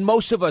 and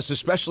most of us,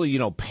 especially, you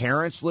know,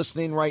 parents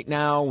listening right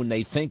now, when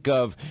they think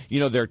of,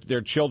 you know,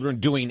 their children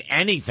doing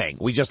anything,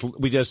 we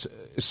just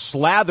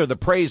slather the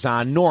praise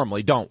on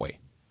normally, don't we?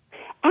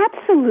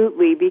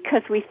 Absolutely,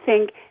 because we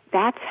think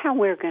that's how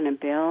we're going to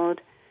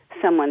build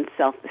someone's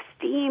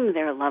self-esteem,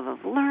 their love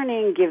of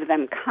learning, give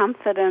them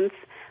confidence,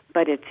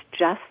 but it's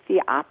just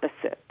the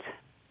opposite.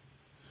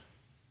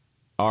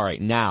 All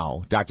right,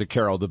 now, Dr.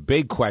 Carol, the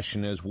big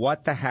question is,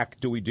 what the heck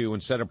do we do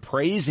instead of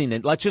praising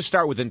it? Let's just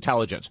start with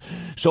intelligence.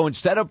 So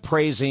instead of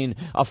praising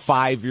a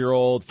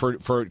 5-year-old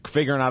for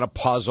figuring out a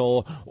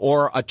puzzle,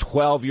 or a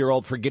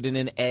 12-year-old for getting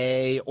an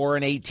A, or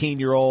an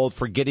 18-year-old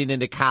for getting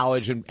into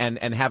college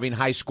and having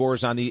high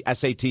scores on the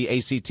SAT,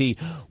 ACT,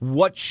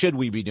 what should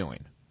we be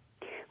doing?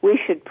 We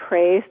should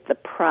praise the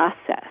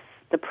process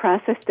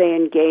they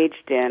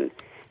engaged in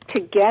to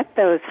get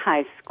those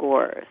high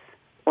scores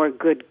or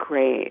good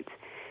grades.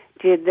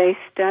 Did they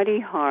study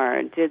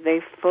hard? Did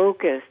they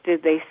focus?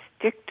 Did they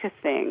stick to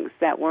things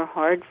that were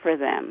hard for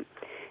them?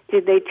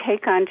 Did they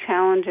take on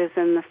challenges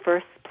in the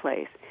first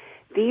place?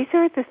 These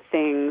are the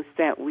things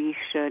that we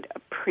should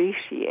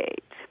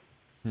appreciate.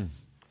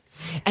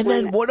 And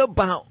then what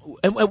about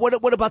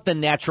the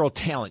natural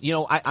talent? You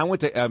know, I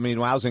went to, when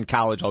I was in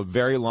college a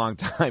very long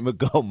time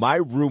ago, my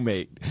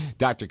roommate,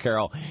 Dr.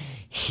 Carol,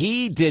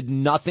 he did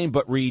nothing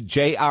but read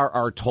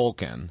J.R.R.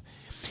 Tolkien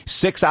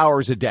 6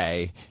 hours a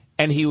day.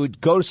 And he would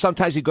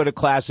sometimes he'd go to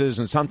classes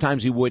and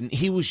sometimes he wouldn't.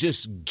 He was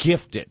just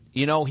gifted.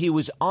 You know, he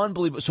was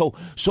unbelievable.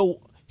 So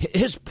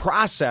his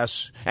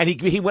process, and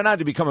he went on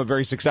to become a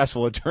very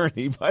successful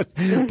attorney, but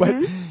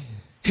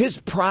his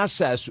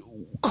process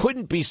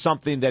couldn't be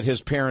something that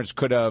his parents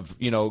could have,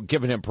 you know,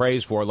 given him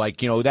praise for.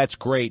 Like, you know, that's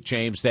great,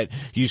 James, that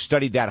you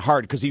studied that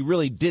hard, because he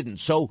really didn't.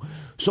 So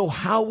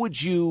how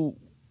would you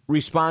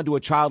respond to a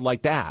child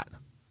like that?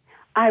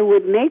 I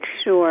would make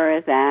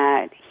sure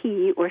that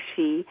he or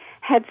she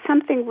had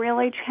something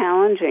really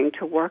challenging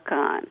to work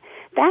on.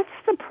 That's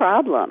the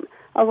problem.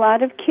 A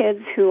lot of kids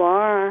who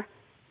are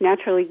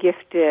naturally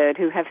gifted,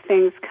 who have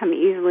things come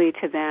easily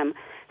to them,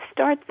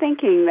 start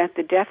thinking that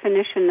the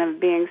definition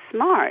of being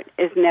smart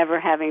is never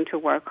having to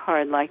work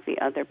hard like the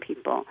other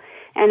people.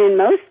 And in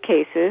most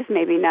cases,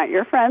 maybe not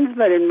your friends,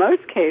 but in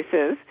most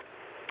cases,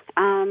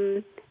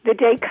 the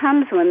day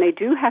comes when they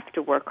do have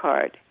to work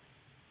hard,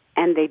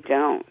 and they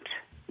don't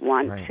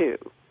want to.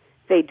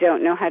 They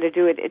don't know how to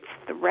do it. It's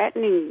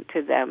threatening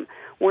to them.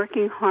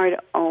 Working hard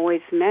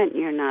always meant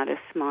you're not as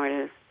smart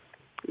as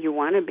you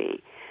want to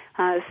be.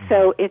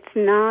 So it's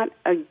not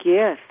a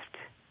gift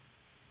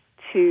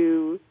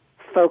to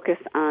focus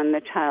on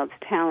the child's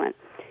talent.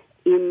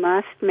 You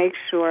must make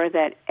sure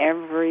that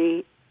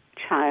every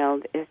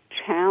child is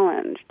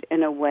challenged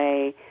in a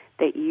way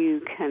that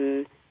you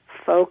can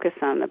focus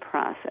on the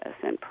process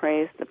and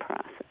praise the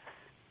process.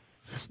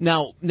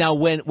 Now,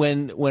 when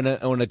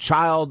a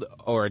child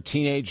or a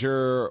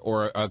teenager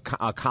or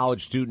a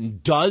college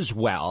student does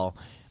well,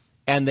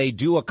 and they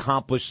do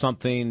accomplish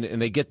something,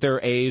 and they get their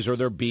A's or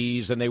their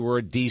B's, and they were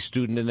a D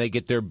student and they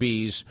get their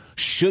B's,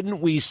 shouldn't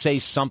we say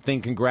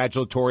something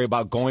congratulatory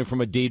about going from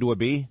a D to a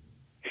B?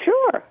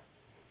 Sure.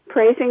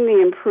 Praising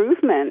the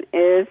improvement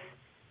is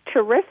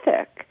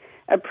terrific.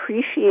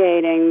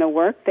 Appreciating the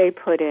work they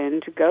put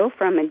in to go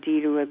from a D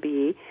to a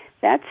B,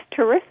 that's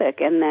terrific,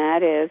 and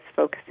that is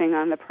focusing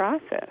on the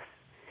process.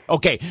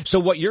 Okay, so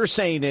what you're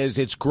saying is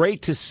it's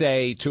great to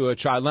say to a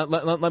child,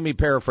 let me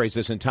paraphrase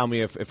this and tell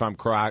me if I'm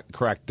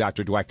correct,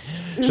 Dr. Dweck.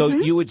 Mm-hmm. So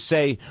you would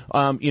say,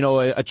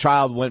 a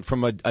child went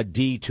from a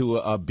D to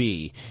a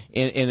B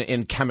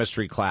in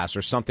chemistry class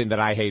or something that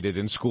I hated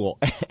in school.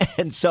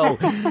 And so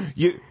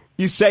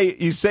You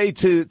say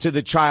to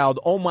the child,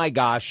 oh, my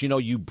gosh,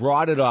 you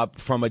brought it up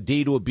from a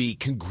D to a B.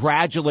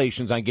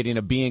 Congratulations on getting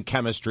a B in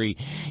chemistry.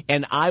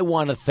 And I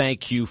want to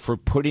thank you for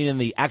putting in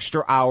the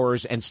extra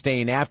hours and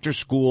staying after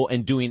school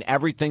and doing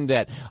everything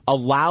that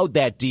allowed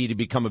that D to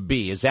become a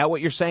B. Is that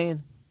what you're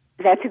saying?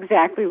 That's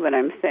exactly what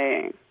I'm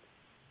saying.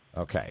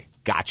 Okay.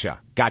 Gotcha.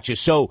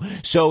 So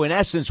in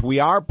essence, we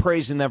are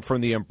praising them for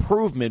the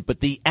improvement, but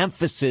the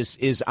emphasis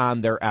is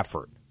on their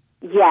effort.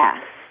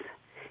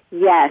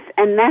 Yes,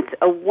 and that's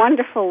a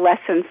wonderful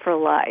lesson for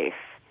life,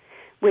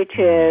 which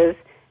is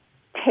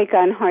take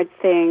on hard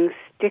things,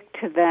 stick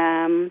to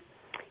them,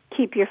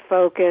 keep your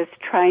focus,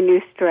 try new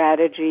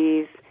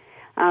strategies,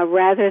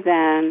 rather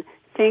than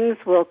things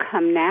will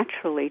come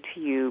naturally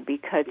to you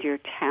because you're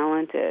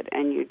talented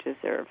and you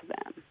deserve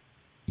them.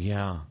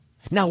 Yeah.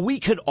 Now, we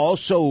could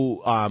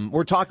also,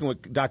 we're talking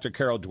with Dr.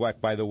 Carol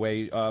Dweck, by the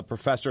way,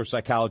 professor of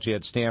psychology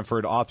at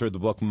Stanford, author of the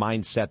book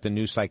Mindset, The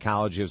New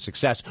Psychology of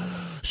Success.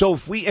 So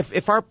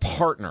if our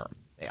partner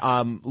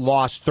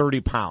lost 30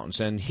 pounds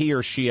and he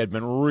or she had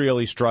been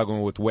really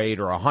struggling with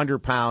weight, or 100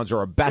 pounds,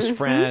 or a best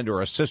friend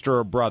or a sister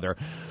or brother,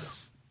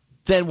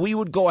 then we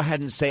would go ahead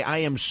and say, I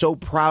am so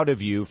proud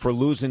of you for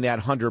losing that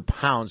 100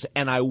 pounds,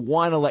 and I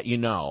want to let you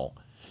know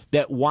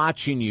that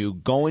watching you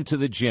go into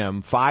the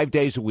gym 5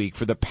 days a week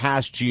for the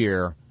past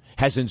year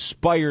has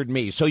inspired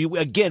me. So,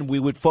 we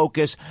would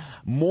focus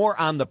more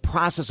on the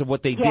process of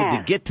what they did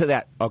to get to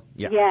that. Oh,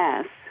 yeah.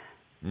 Yes.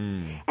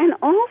 And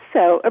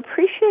also,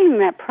 appreciating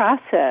that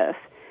process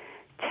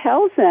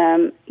tells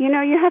them,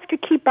 you have to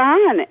keep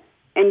on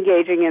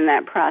engaging in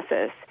that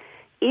process.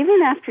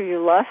 Even after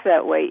you lost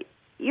that weight,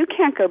 you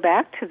can't go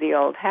back to the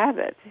old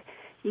habits.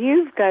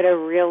 You've got to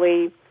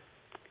really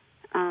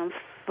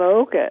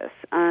focus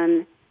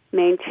on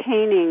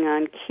maintaining,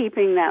 on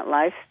keeping that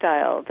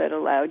lifestyle that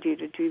allowed you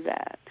to do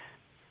that.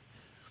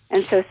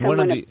 And so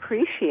someone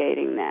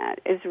appreciating that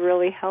is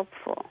really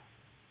helpful.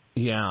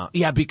 Yeah,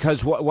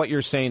 because what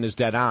you're saying is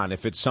dead on.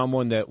 If it's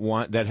someone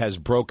that has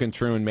broken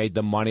through and made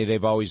the money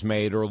they've always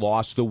made, or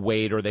lost the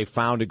weight, or they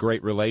found a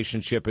great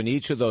relationship in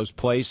each of those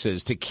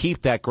places, to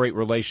keep that great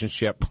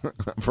relationship,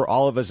 for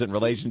all of us in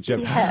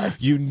relationship,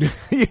 you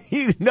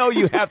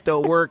have to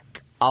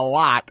work a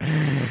lot.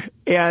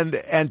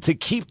 And to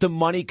keep the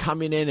money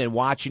coming in and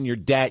watching your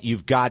debt,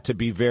 you've got to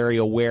be very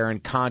aware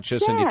and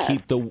conscious, and to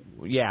keep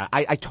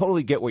I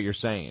totally get what you're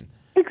saying.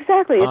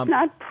 Exactly. It's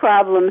not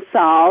problem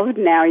solved.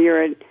 Now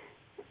you're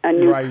a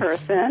new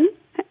person.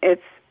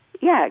 It's,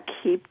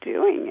 keep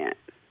doing it.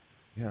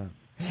 Yeah.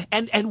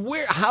 And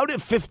how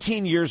did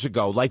 15 years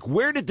ago,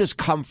 where did this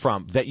come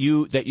from that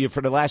you for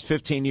the last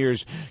 15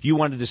 years you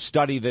wanted to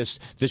study this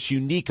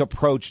unique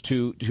approach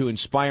to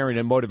inspiring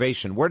and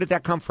motivation? Where did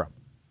that come from?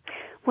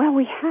 Well,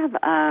 we have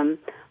a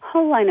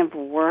whole line of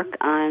work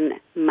on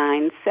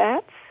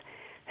mindsets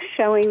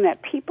showing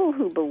that people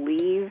who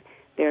believe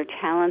their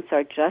talents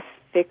are just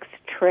fixed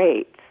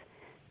traits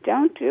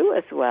don't do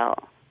as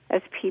well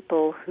as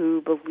people who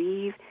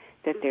believe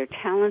that their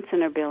talents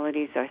and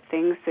abilities are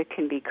things that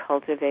can be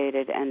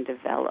cultivated and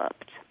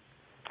developed.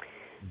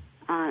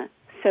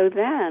 So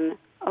then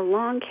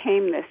along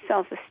came this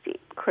self-esteem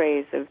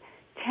craze of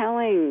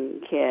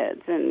telling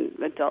kids, and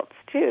adults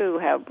too,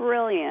 how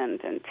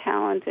brilliant and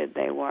talented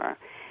they were.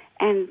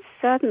 And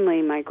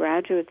suddenly my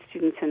graduate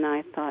students and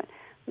I thought,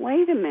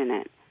 wait a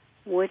minute,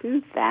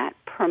 wouldn't that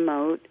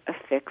promote a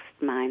fixed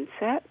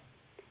mindset?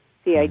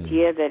 The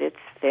idea that it's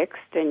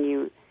fixed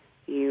and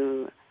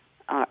you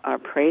are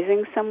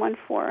praising someone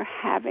for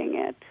having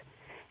it.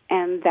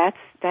 And that's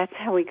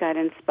how we got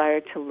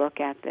inspired to look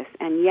at this.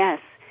 And yes,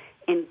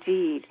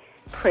 indeed,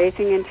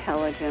 praising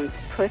intelligence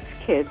puts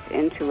kids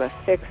into a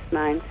fixed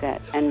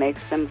mindset and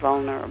makes them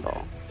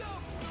vulnerable.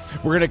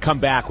 We're going to come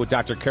back with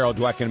Dr. Carol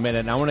Dweck in a minute,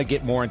 and I want to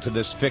get more into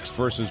this fixed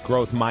versus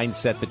growth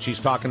mindset that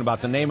she's talking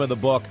about. The name of the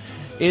book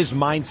is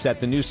Mindset,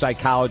 The New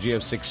Psychology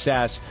of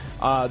Success.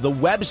 The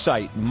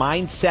website,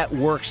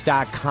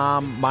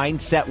 mindsetworks.com,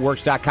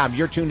 mindsetworks.com.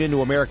 You're tuned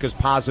into America's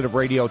Positive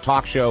Radio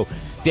talk show,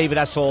 David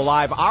Essel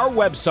Live. Our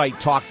website,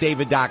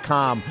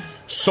 talkdavid.com.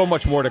 So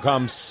much more to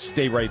come.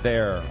 Stay right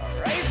there.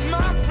 Raise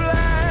my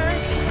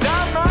flag,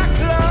 down my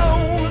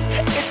clothes.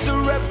 It's a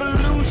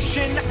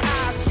revolution,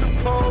 I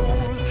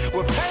suppose.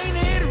 We're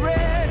painted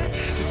red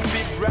to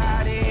fit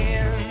right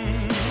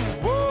in.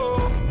 Whoa.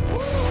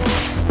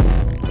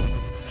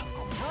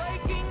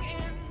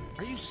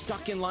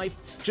 stuck in life,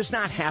 just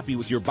not happy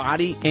with your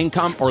body,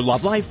 income, or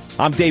love life?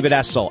 I'm David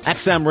Essel,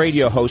 XM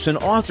radio host and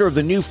author of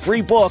the new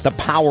free book, The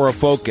Power of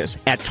Focus,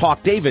 at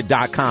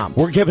TalkDavid.com.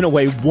 We're giving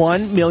away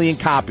 1 million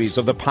copies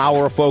of The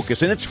Power of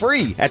Focus, and it's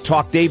free at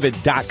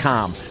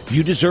TalkDavid.com.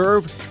 You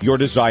deserve your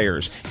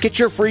desires. Get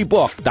your free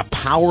book, The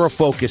Power of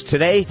Focus,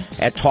 today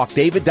at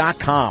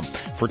TalkDavid.com.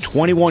 For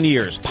 21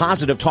 years,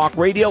 Positive Talk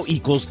Radio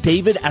equals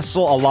David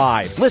Essel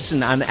Alive.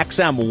 Listen on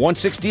XM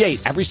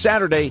 168 every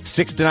Saturday,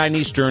 6 to 9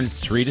 Eastern,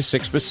 3 to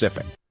 6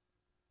 Pacific.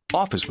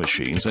 Office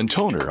machines and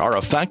toner are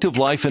a fact of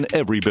life in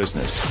every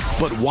business.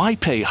 But why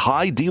pay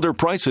high dealer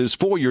prices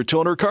for your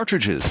toner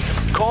cartridges?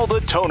 Call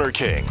the Toner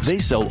Kings. They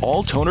sell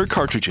all toner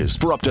cartridges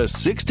for up to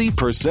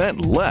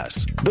 60%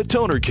 less. The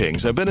Toner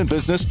Kings have been in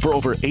business for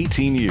over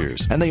 18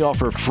 years, and they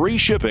offer free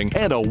shipping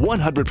and a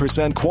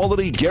 100%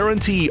 quality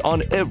guarantee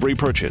on every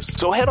purchase.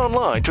 So head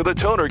online to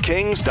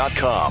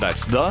thetonerkings.com.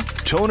 That's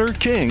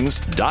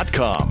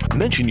thetonerkings.com.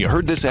 Mention you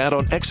heard this ad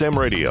on XM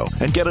Radio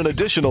and get an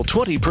additional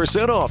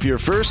 20% off your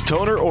first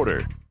toner order.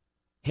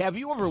 Have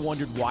you ever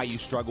wondered why you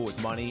struggle with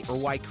money, or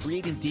why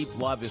creating deep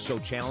love is so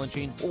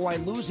challenging, or why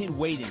losing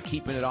weight and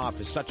keeping it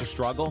off is such a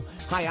struggle?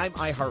 Hi, I'm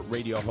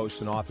iHeartRadio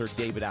host and author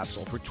David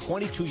Essel. For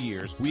 22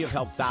 years, we have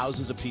helped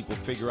thousands of people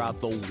figure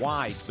out the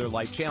why to their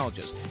life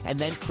challenges and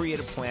then create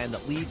a plan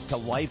that leads to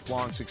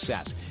lifelong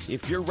success.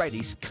 If you're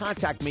ready,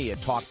 contact me at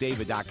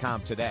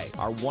TalkDavid.com today.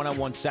 Our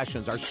one-on-one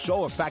sessions are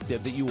so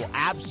effective that you will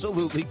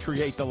absolutely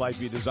create the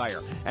life you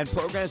desire. And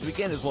programs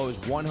begin as low as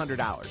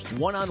 $100.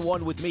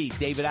 One-on-one with me,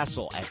 David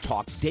Essel, at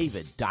TalkDavid.com.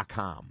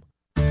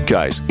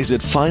 Guys, is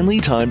it finally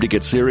time to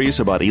get serious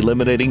about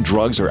eliminating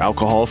drugs or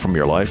alcohol from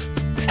your life?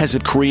 Has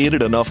it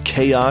created enough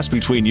chaos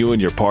between you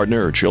and your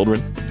partner or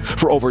children?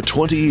 For over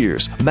 20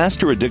 years,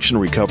 Master Addiction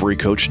Recovery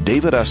Coach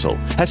David Essel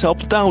has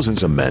helped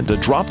thousands of men to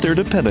drop their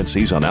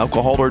dependencies on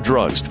alcohol or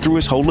drugs through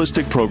his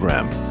holistic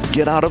program.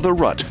 Get out of the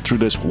rut through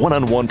this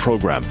one-on-one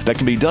program that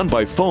can be done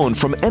by phone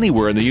from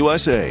anywhere in the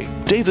USA.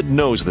 David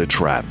knows the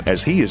trap,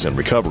 as he is in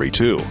recovery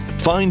too.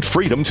 Find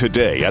freedom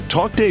today at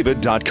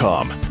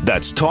TalkDavid.com.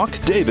 That's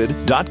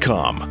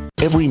TalkDavid.com.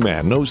 Every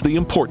man knows the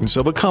importance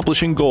of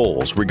accomplishing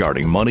goals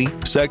regarding money,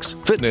 sex,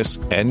 fitness,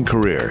 and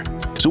career.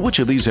 So which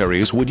of these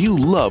areas would you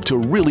love to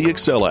really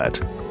excel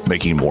at?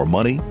 Making more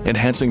money,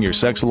 enhancing your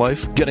sex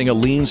life, getting a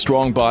lean,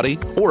 strong body,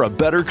 or a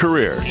better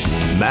career?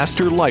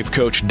 Master Life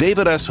Coach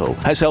David Essel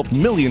has helped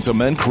millions of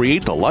men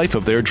create the life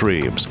of their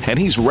dreams, and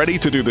he's ready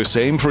to do the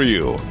same for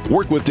you.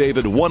 Work with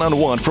David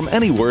one-on-one from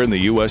anywhere in the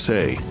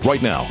USA.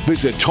 Right now,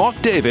 visit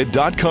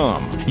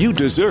TalkDavid.com. You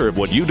deserve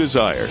what you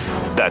desire.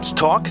 That's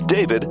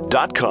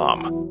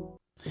TalkDavid.com.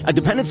 A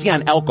dependency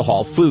on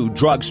alcohol, food,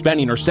 drugs,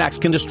 spending, or sex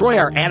can destroy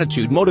our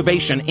attitude,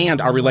 motivation,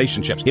 and our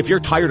relationships. If you're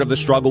tired of the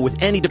struggle with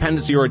any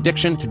dependency or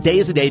addiction, today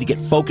is the day to get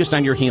focused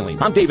on your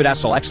healing. I'm David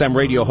Essel, XM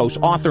radio host,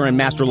 author, and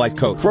Master Life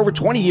Coach. For over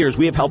 20 years,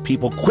 we have helped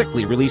people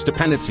quickly release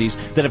dependencies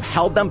that have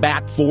held them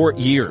back for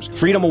years.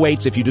 Freedom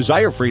awaits. If you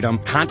desire freedom,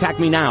 contact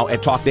me now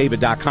at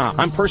TalkDavid.com.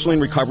 I'm personally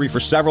in recovery for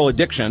several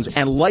addictions,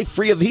 and life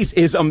free of these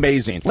is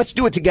amazing. Let's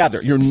do it together.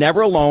 You're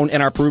never alone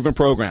in our proven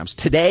programs.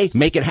 Today,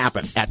 make it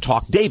happen at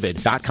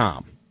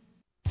TalkDavid.com.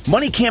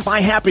 Money can't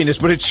buy happiness,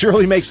 but it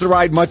surely makes the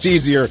ride much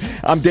easier.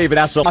 I'm David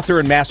Essel, author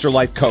and Master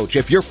Life Coach.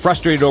 If you're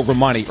frustrated over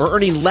money or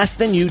earning less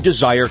than you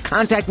desire,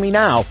 contact me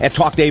now at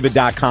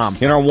TalkDavid.com.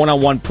 In our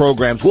one-on-one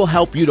programs, we'll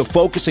help you to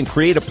focus and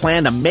create a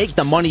plan to make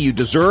the money you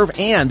deserve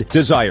and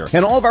desire.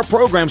 And all of our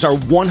programs are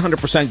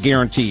 100%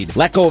 guaranteed.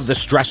 Let go of the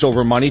stress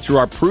over money through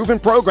our proven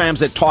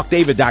programs at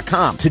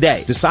TalkDavid.com.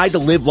 Today, decide to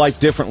live life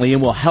differently,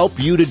 and we'll help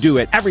you to do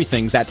it.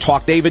 Everything's at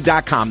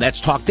TalkDavid.com.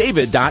 That's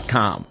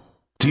TalkDavid.com.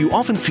 Do you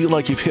often feel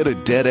like you've hit a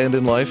dead end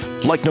in life?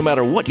 Like no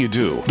matter what you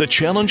do, the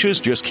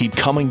challenges just keep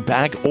coming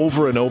back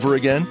over and over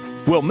again?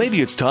 Well, maybe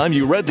it's time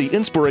you read the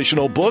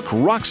inspirational book,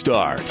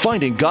 Rockstar,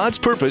 Finding God's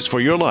Purpose for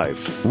Your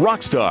Life.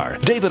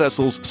 Rockstar, David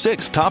Essel's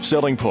 6th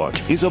top-selling book,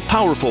 is a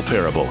powerful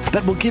parable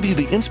that will give you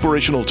the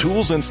inspirational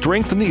tools and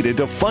strength needed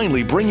to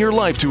finally bring your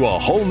life to a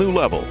whole new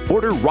level.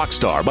 Order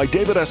Rockstar by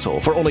David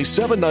Essel for only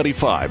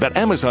 $7.95 at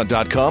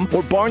Amazon.com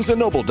or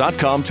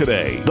BarnesandNoble.com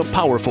today. The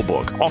powerful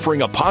book,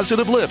 offering a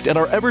positive lift in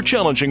our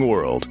ever-challenging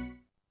world.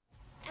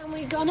 And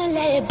we're gonna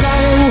let it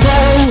burn,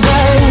 burn,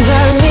 burn,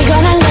 burn. We're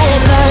gonna let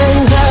it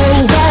burn,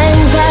 burn, burn,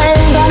 burn.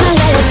 Gonna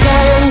let it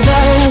burn,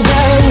 burn,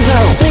 burn,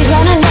 burn. We're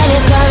gonna let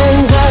it burn,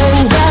 burn,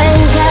 burn,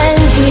 burn.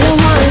 We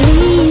don't wanna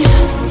leave,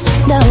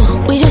 no.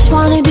 We just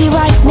wanna be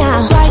right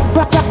now,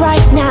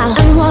 right now.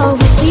 And what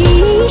we see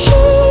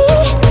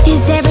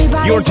is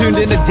everybody. You're tuned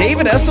into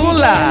David Essel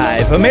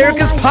Live,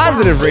 America's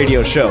positive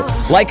radio show.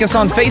 Like us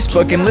on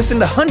Facebook and listen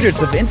to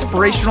hundreds of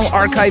inspirational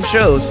archive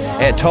shows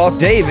at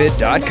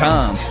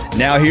TalkDavid.com.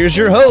 Now here's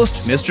your host,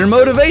 Mr.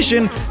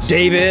 Motivation,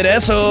 David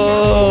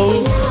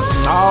Essel.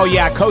 Oh,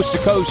 yeah, coast to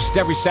coast,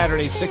 every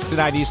Saturday, 6 to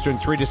 9 Eastern,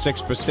 3 to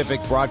 6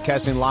 Pacific,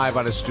 broadcasting live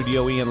out of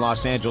Studio E in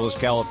Los Angeles,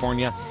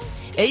 California.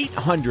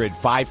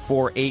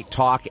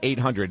 800-548-TALK,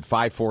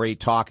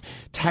 800-548-TALK.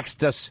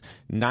 Text us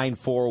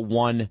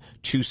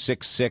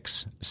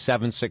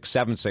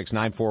 941-266-7676,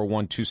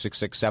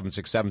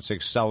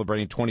 941-266-7676,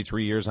 celebrating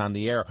 23 years on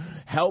the air,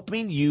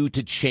 helping you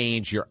to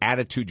change your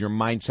attitude, your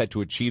mindset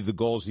to achieve the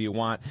goals that you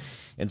want.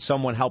 And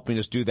someone helping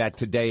us do that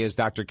today is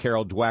Dr.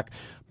 Carol Dweck,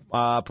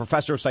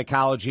 professor of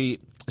psychology,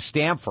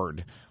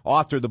 Stanford,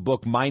 author of the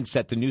book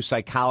Mindset, The New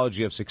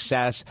Psychology of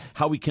Success,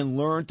 How We Can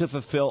Learn to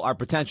Fulfill Our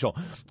Potential.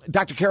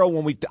 Dr.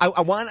 Carol,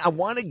 I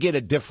want to get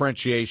a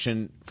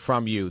differentiation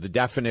from you, the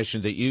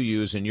definition that you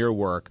use in your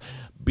work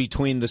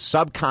between the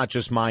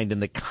subconscious mind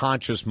and the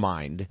conscious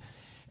mind.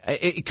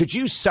 Could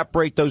you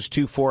separate those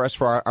two for us,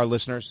 for our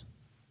listeners?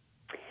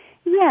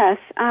 Yes.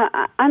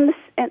 On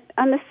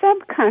the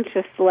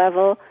subconscious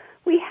level,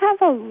 we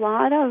have a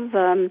lot of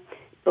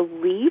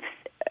beliefs.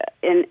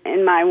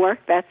 In my work,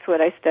 that's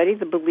what I study,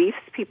 the beliefs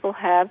people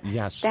have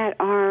that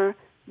are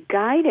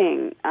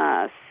guiding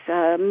us,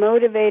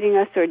 motivating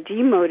us or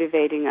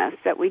demotivating us,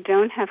 that we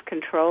don't have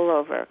control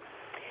over.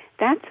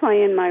 That's why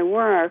in my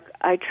work,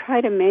 I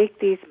try to make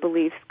these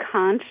beliefs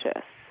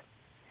conscious.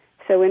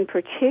 So in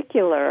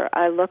particular,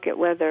 I look at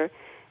whether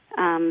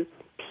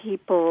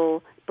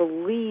people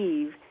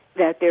believe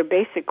that their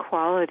basic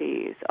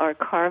qualities are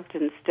carved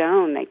in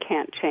stone, they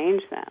can't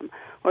change them,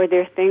 or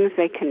they're things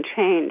they can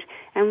change.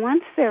 And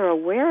once they're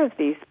aware of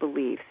these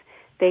beliefs,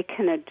 they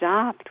can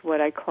adopt what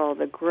I call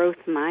the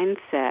growth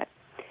mindset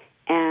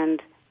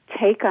and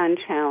take on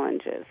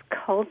challenges,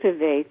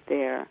 cultivate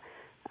their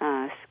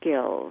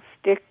skills,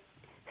 stick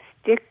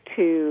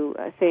to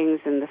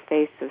things in the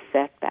face of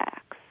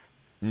setbacks.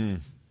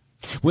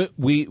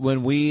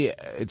 When we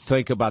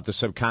think about the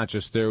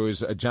subconscious, there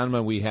was a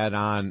gentleman we had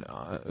on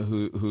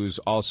who's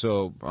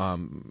also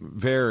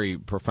very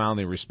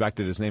profoundly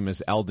respected. His name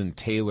is Eldon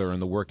Taylor in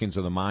The Workings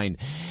of the Mind.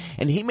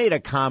 And he made a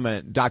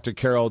comment, Dr.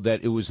 Carol,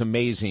 that it was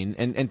amazing.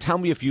 And tell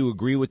me if you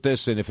agree with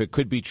this and if it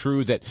could be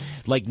true that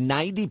like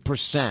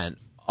 90%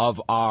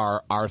 of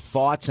our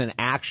thoughts and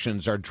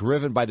actions are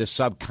driven by the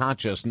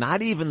subconscious,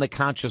 not even the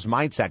conscious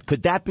mindset.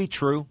 Could that be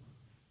true?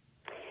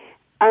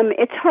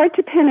 It's hard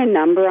to pin a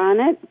number on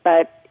it,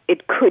 but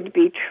it could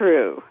be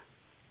true.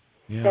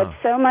 Yeah. That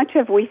so much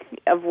of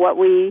what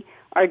we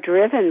are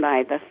driven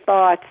by, the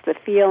thoughts, the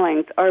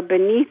feelings, are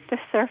beneath the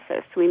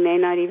surface. We may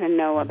not even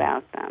know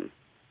about them.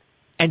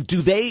 And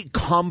do they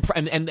come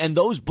from, and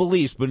those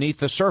beliefs beneath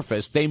the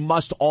surface, they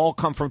must all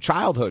come from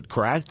childhood,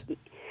 correct?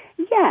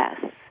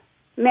 Yes.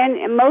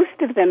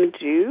 Most of them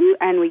do,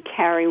 and we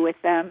carry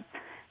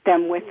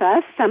them with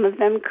us. Some of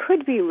them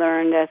could be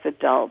learned as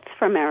adults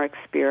from our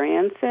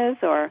experiences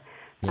or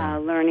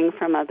learning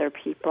from other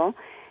people,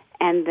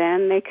 and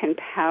then they can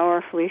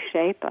powerfully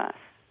shape us.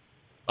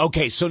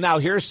 Okay, so now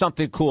here's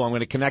something cool. I'm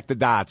going to connect the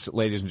dots,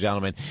 ladies and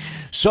gentlemen.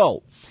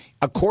 So,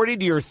 according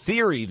to your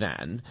theory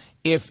then,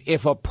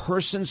 if a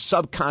person's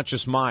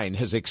subconscious mind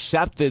has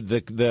accepted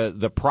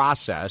the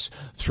process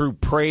through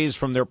praise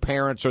from their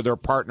parents or their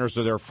partners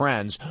or their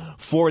friends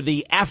for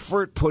the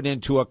effort put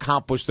in to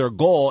accomplish their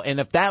goal,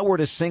 and if that were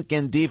to sink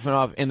in deep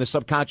enough in the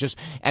subconscious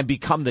and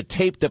become the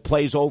tape that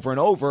plays over and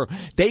over,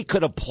 they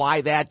could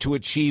apply that to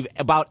achieve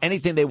about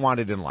anything they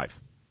wanted in life.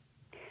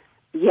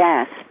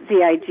 Yes,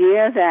 the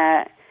idea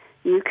that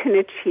you can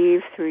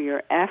achieve through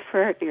your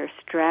effort, your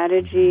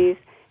strategies,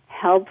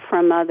 help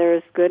from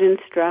others, good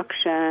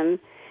instruction.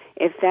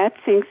 If that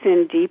sinks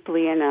in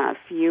deeply enough,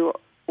 you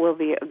will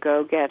be a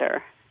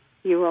go-getter.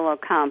 You will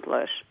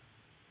accomplish.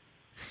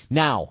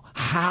 Now,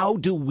 how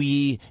do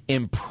we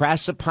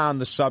impress upon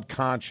the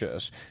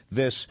subconscious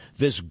this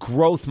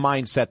growth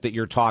mindset that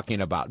you're talking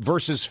about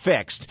versus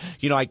fixed?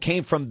 You know, I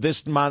came from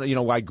this amount,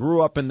 I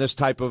grew up in this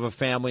type of a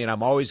family and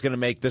I'm always going to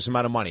make this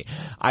amount of money.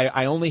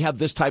 I only have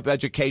this type of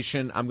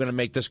education. I'm going to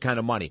make this kind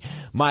of money.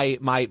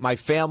 My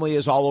family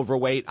is all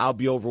overweight. I'll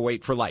be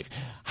overweight for life.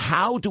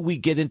 How do we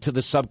get into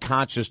the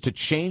subconscious to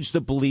change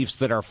the beliefs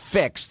that are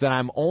fixed, that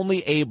I'm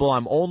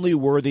only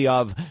worthy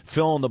of,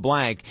 fill in the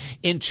blank,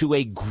 into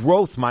a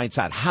growth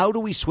mindset? How do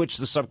we switch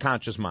the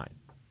subconscious mind?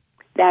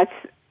 That's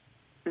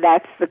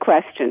the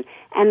question.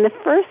 And the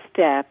first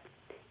step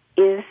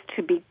is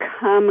to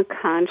become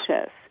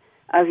conscious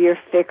of your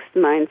fixed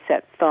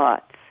mindset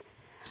thoughts.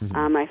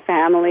 My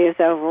family is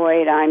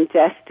overweight. I'm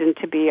destined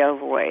to be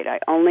overweight. I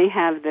only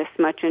have this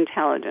much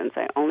intelligence.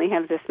 I only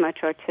have this much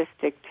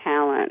artistic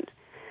talent.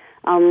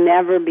 I'll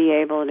never be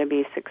able to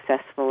be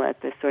successful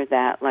at this or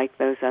that like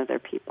those other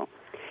people.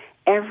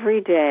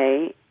 Every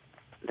day,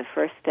 the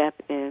first step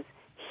is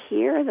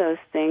hear those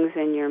things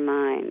in your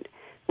mind.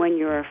 When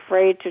you're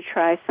afraid to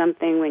try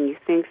something, when you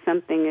think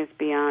something is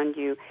beyond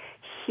you,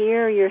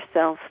 hear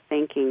yourself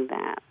thinking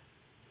that.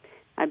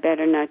 I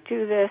better not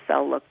do this.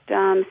 I'll look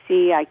dumb.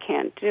 See, I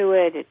can't do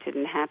it. It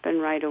didn't happen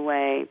right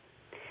away.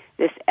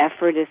 This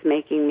effort is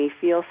making me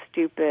feel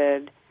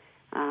stupid.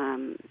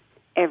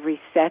 Every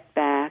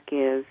setback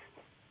is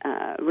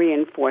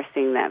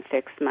reinforcing that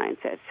fixed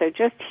mindset. So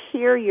just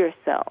hear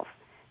yourself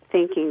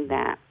thinking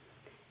that.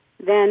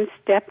 Then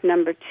step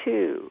number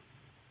 2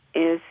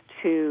 is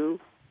to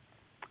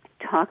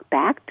talk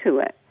back to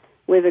it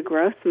with a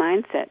growth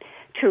mindset,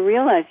 to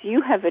realize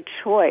you have a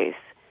choice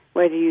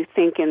whether you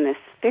think in this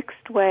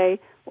fixed way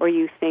or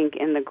you think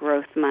in the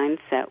growth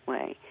mindset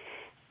way.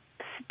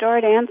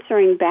 Start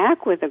answering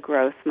back with a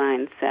growth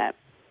mindset.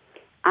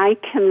 I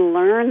can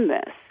learn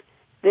this.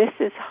 This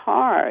is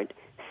hard.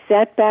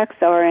 Setbacks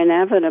are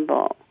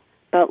inevitable,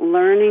 but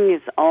learning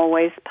is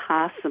always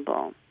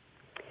possible.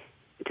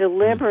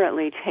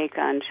 Deliberately take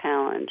on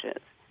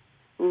challenges.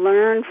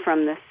 Learn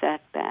from the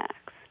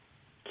setbacks.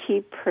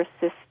 Keep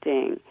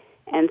persisting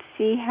and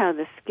see how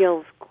the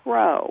skills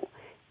grow,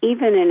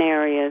 even in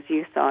areas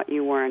you thought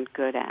you weren't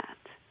good at.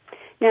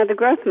 Now, the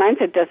growth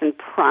mindset doesn't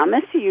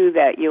promise you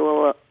that you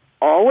will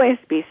always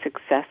be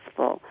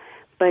successful,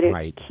 but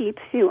it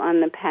keeps you on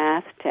the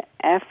path to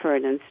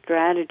effort and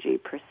strategy,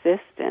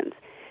 persistence,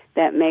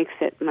 that makes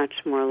it much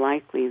more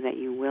likely that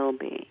you will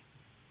be.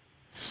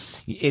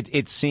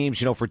 It seems,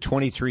 for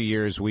 23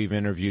 years we've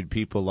interviewed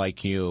people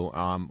like you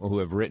who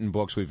have written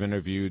books. We've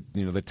interviewed,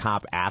 the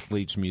top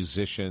athletes,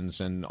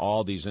 musicians, and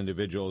all these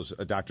individuals,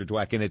 Dr.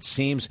 Dweck. And it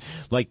seems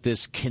like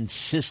this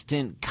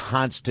consistent,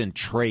 constant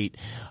trait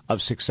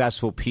of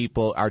successful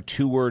people are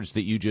two words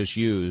that you just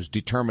used: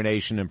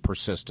 determination and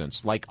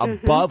persistence. Like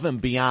above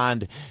and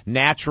beyond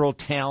natural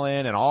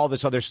talent and all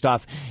this other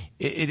stuff.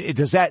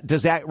 Does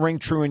that ring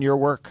true in your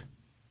work?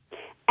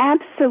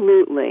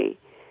 Absolutely.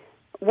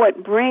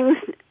 What brings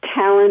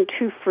talent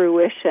to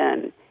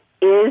fruition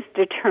is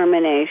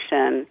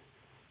determination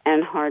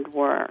and hard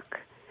work.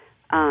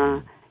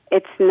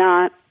 It's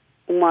not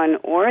one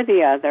or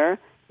the other,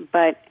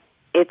 but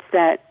it's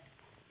that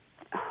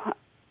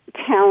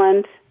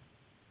talent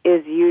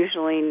is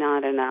usually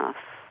not enough.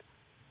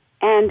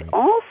 And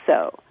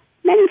also,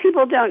 many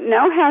people don't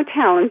know how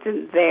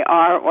talented they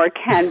are or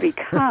can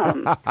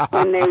become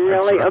when they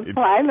really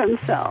apply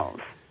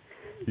themselves.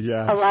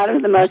 Yes. A lot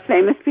of the most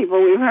famous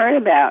people we've heard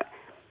about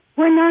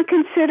were not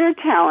considered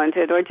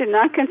talented or did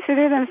not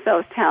consider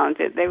themselves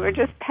talented. They were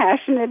just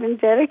passionate and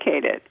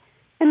dedicated.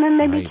 And then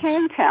they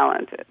became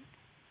talented.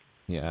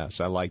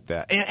 Yes, I like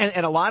that.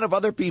 And a lot of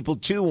other people,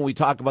 too, when we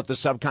talk about the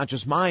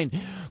subconscious mind,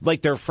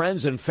 like their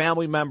friends and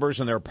family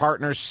members and their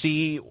partners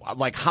see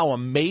like how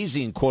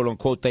amazing, quote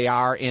unquote, they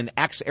are in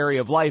X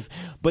area of life,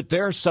 but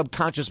their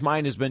subconscious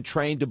mind has been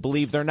trained to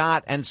believe they're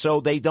not, and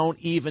so they don't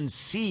even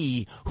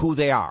see who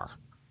they are.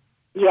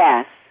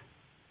 Yes.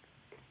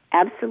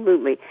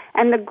 Absolutely.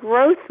 And the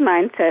growth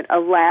mindset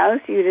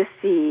allows you to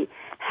see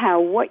how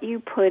what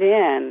you put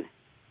in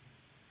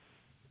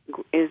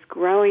is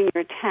growing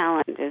your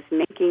talent, is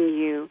making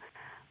you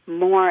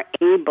more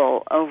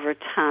able over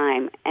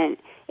time, and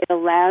it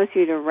allows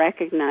you to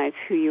recognize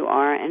who you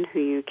are and who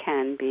you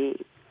can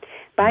be.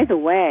 By the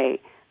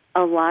way,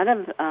 a lot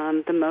of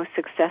the most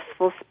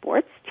successful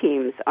sports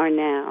teams are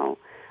now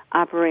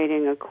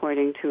operating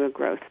according to a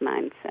growth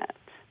mindset.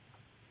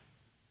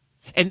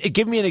 And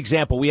give me an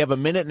example. We have a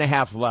minute and a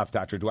half left,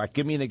 Dr. Dweck.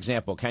 Give me an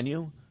example, can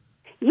you?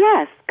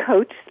 Yes.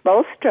 Coach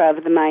Spoelstra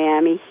of the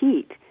Miami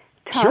Heat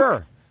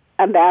talks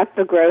about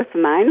the growth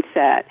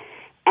mindset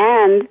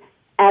and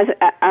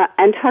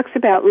talks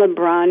about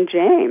LeBron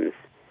James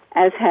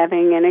as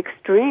having an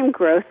extreme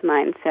growth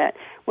mindset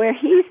where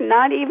he's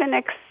not even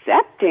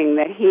accepting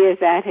that he is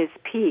at his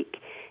peak.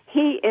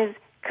 He is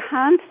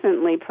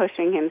constantly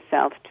pushing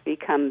himself to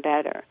become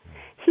better.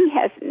 He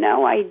has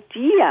no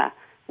idea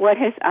what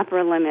his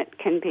upper limit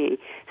can be.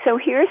 So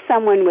here's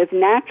someone with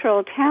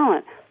natural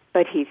talent,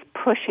 but he's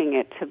pushing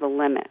it to the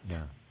limit.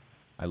 Yeah,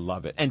 I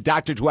love it. And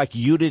Dr. Dweck,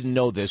 you didn't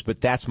know this, but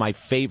that's my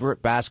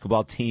favorite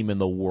basketball team in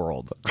the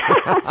world.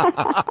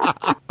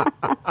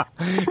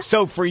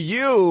 So for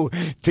you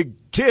to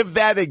give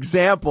that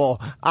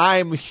example,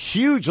 I'm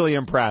hugely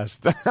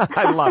impressed.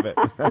 I love it.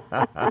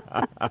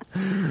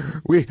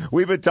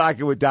 We've been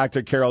talking with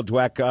Dr. Carol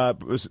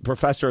Dweck,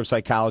 professor of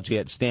psychology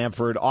at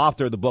Stanford,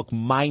 author of the book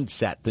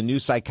Mindset, The New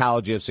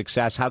Psychology of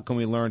Success. How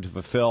we can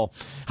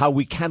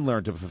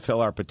learn to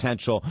fulfill our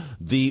potential.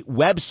 The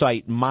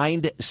website,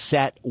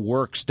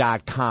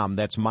 mindsetworks.com.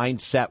 That's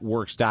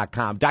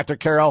mindsetworks.com. Dr.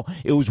 Carol,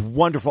 it was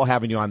wonderful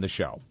having you on the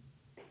show.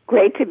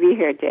 Great to be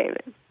here,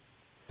 David.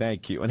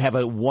 Thank you. And have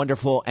a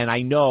wonderful, and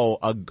I know,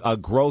 a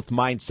growth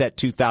mindset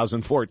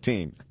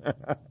 2014.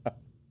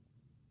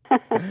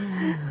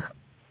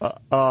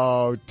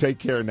 Take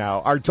care now.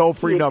 Our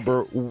toll-free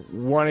number,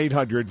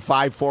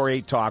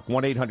 1-800-548-TALK,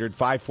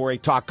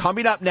 1-800-548-TALK.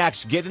 Coming up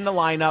next, get in the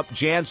lineup,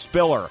 Jan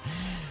Spiller,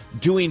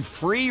 doing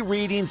free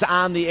readings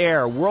on the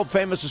air.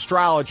 World-famous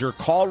astrologer.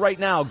 Call right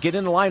now. Get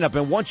in the lineup.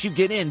 And once you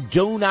get in,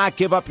 do not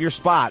give up your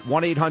spot.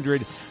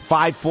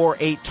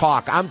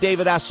 1-800-548-TALK. I'm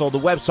David Essel. The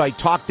website,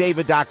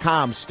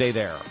 talkdavid.com. Stay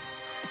there.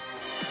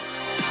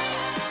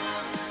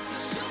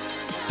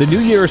 The new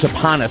year is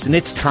upon us, and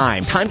it's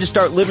time to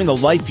start living the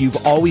life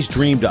you've always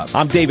dreamed of.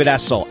 I'm David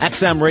Essel,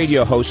 XM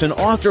radio host and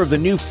author of the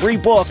new free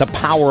book, The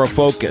Power of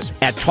Focus,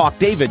 at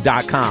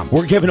talkdavid.com.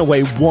 We're giving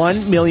away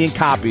 1 million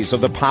copies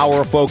of The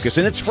Power of Focus,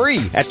 and it's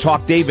free at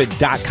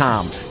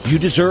talkdavid.com. You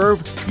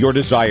deserve your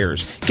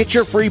desires. Get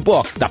your free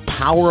book, The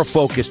Power of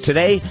Focus,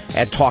 today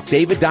at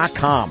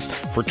talkdavid.com.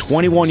 For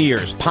 21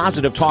 years,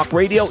 Positive Talk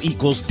Radio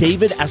equals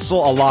David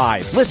Essel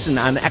Alive. Listen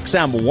on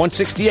XM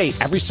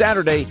 168 every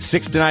Saturday,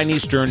 6 to 9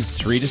 Eastern,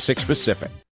 3 to 6 Pacific.